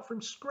start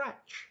from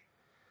scratch.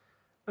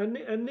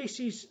 And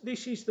this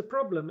is the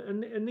problem.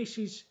 And this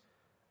is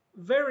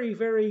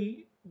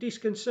very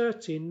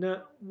disconcerting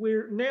that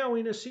we're now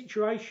in a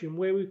situation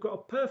where we've got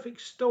a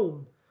perfect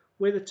storm,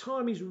 where the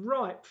time is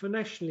ripe for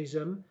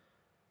nationalism,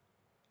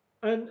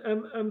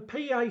 and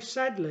PA,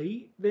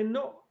 sadly, they're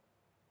not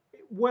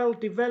well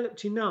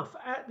developed enough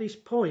at this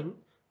point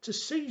to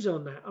seize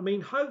on that. I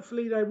mean,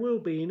 hopefully they will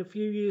be in a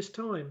few years'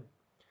 time.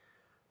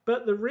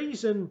 But the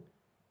reason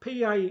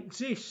PA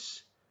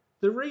exists,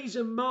 the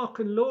reason Mark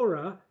and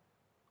Laura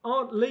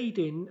aren't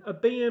leading a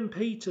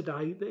BNP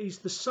today that is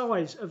the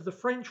size of the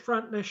French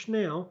Front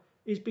National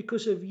is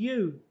because of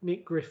you,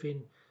 Nick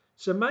Griffin.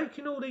 So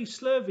making all these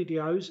slur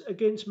videos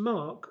against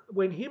Mark,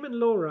 when him and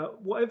Laura,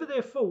 whatever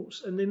their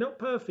faults, and they're not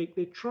perfect,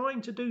 they're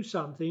trying to do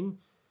something,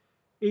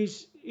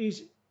 is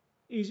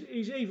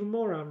even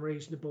more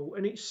unreasonable.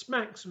 And it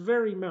smacks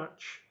very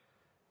much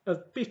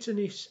of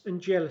bitterness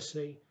and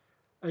jealousy.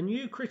 And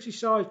you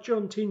criticised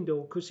John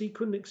Tyndall because he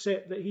couldn't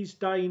accept that his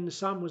day in the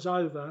sun was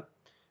over,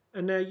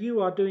 and now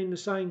you are doing the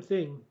same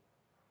thing.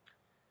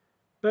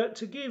 But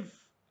to give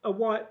a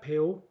white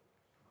pill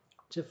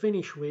to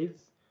finish with,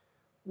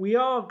 we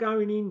are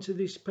going into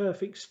this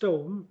perfect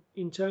storm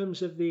in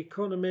terms of the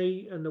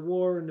economy and the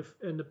war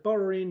and the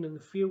borrowing and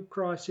the fuel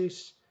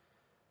crisis.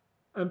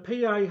 And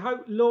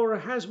Laura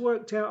has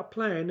worked out a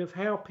plan of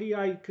how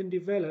PA can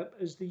develop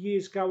as the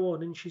years go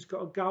on, and she's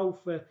got a goal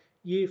for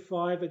year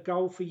 5, a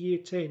goal for year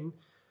 10.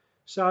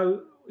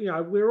 So, you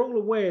know, we're all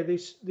aware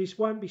this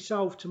won't be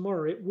solved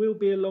tomorrow. It will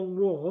be a long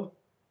war.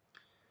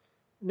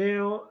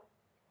 Now,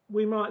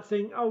 we might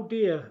think, oh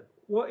dear,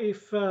 what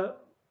if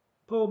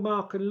poor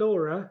Mark and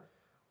Laura,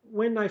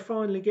 when they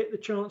finally get the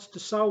chance to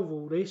solve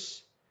all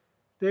this,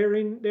 they're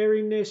in their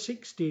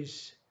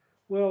 60s.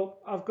 Well,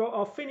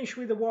 I'll finish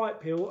with a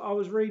white pill. I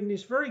was reading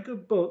this very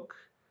good book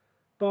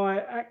by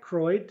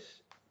Ackroyd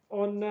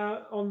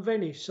on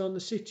Venice, on the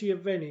city of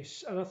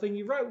Venice, and I think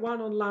he wrote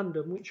one on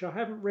London, which I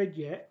haven't read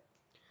yet.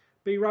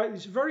 But he wrote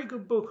this very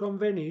good book on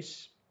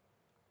Venice,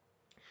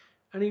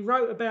 and he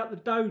wrote about the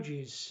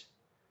Doges.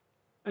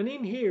 And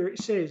in here it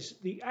says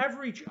the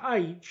average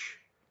age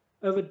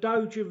of a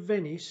Doge of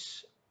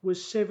Venice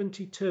was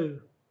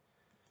 72.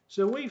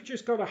 So we've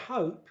just got to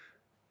hope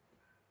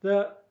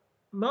that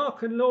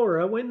Mark and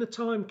Laura, when the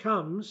time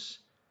comes,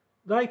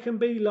 they can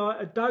be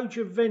like a Doge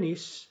of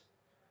Venice.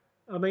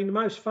 I mean, the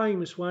most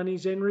famous one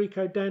is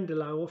Enrico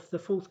Dandolo off the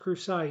Fourth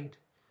Crusade.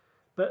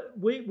 But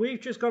we've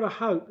just got to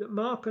hope that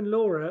Mark and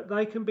Laura,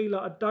 they can be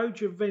like a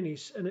Doge of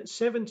Venice, and at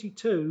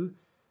 72,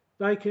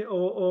 they can,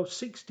 or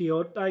 60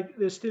 odd,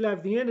 they still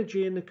have the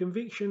energy and the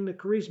conviction, the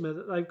charisma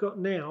that they've got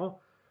now,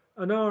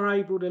 and are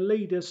able to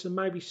lead us and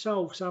maybe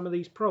solve some of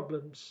these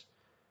problems.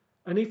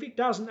 And if it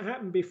doesn't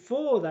happen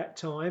before that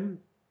time,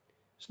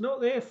 it's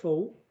not their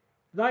fault.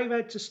 They've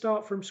had to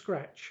start from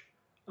scratch.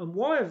 And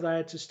why have they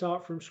had to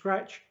start from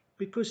scratch?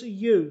 Because of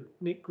you,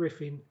 Nick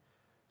Griffin.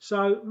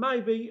 So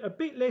maybe a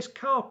bit less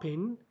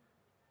carping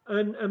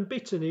and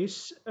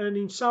bitterness and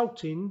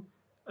insulting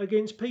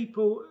against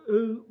people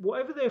who,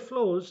 whatever their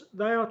flaws,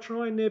 they are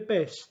trying their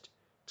best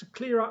to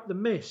clear up the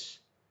mess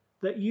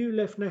that you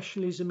left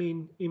nationalism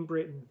in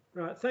Britain.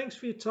 Right, thanks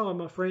for your time,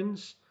 my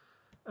friends.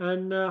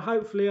 And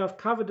hopefully I've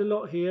covered a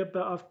lot here,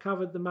 but I've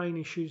covered the main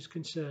issues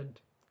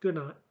concerned. Good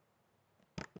night.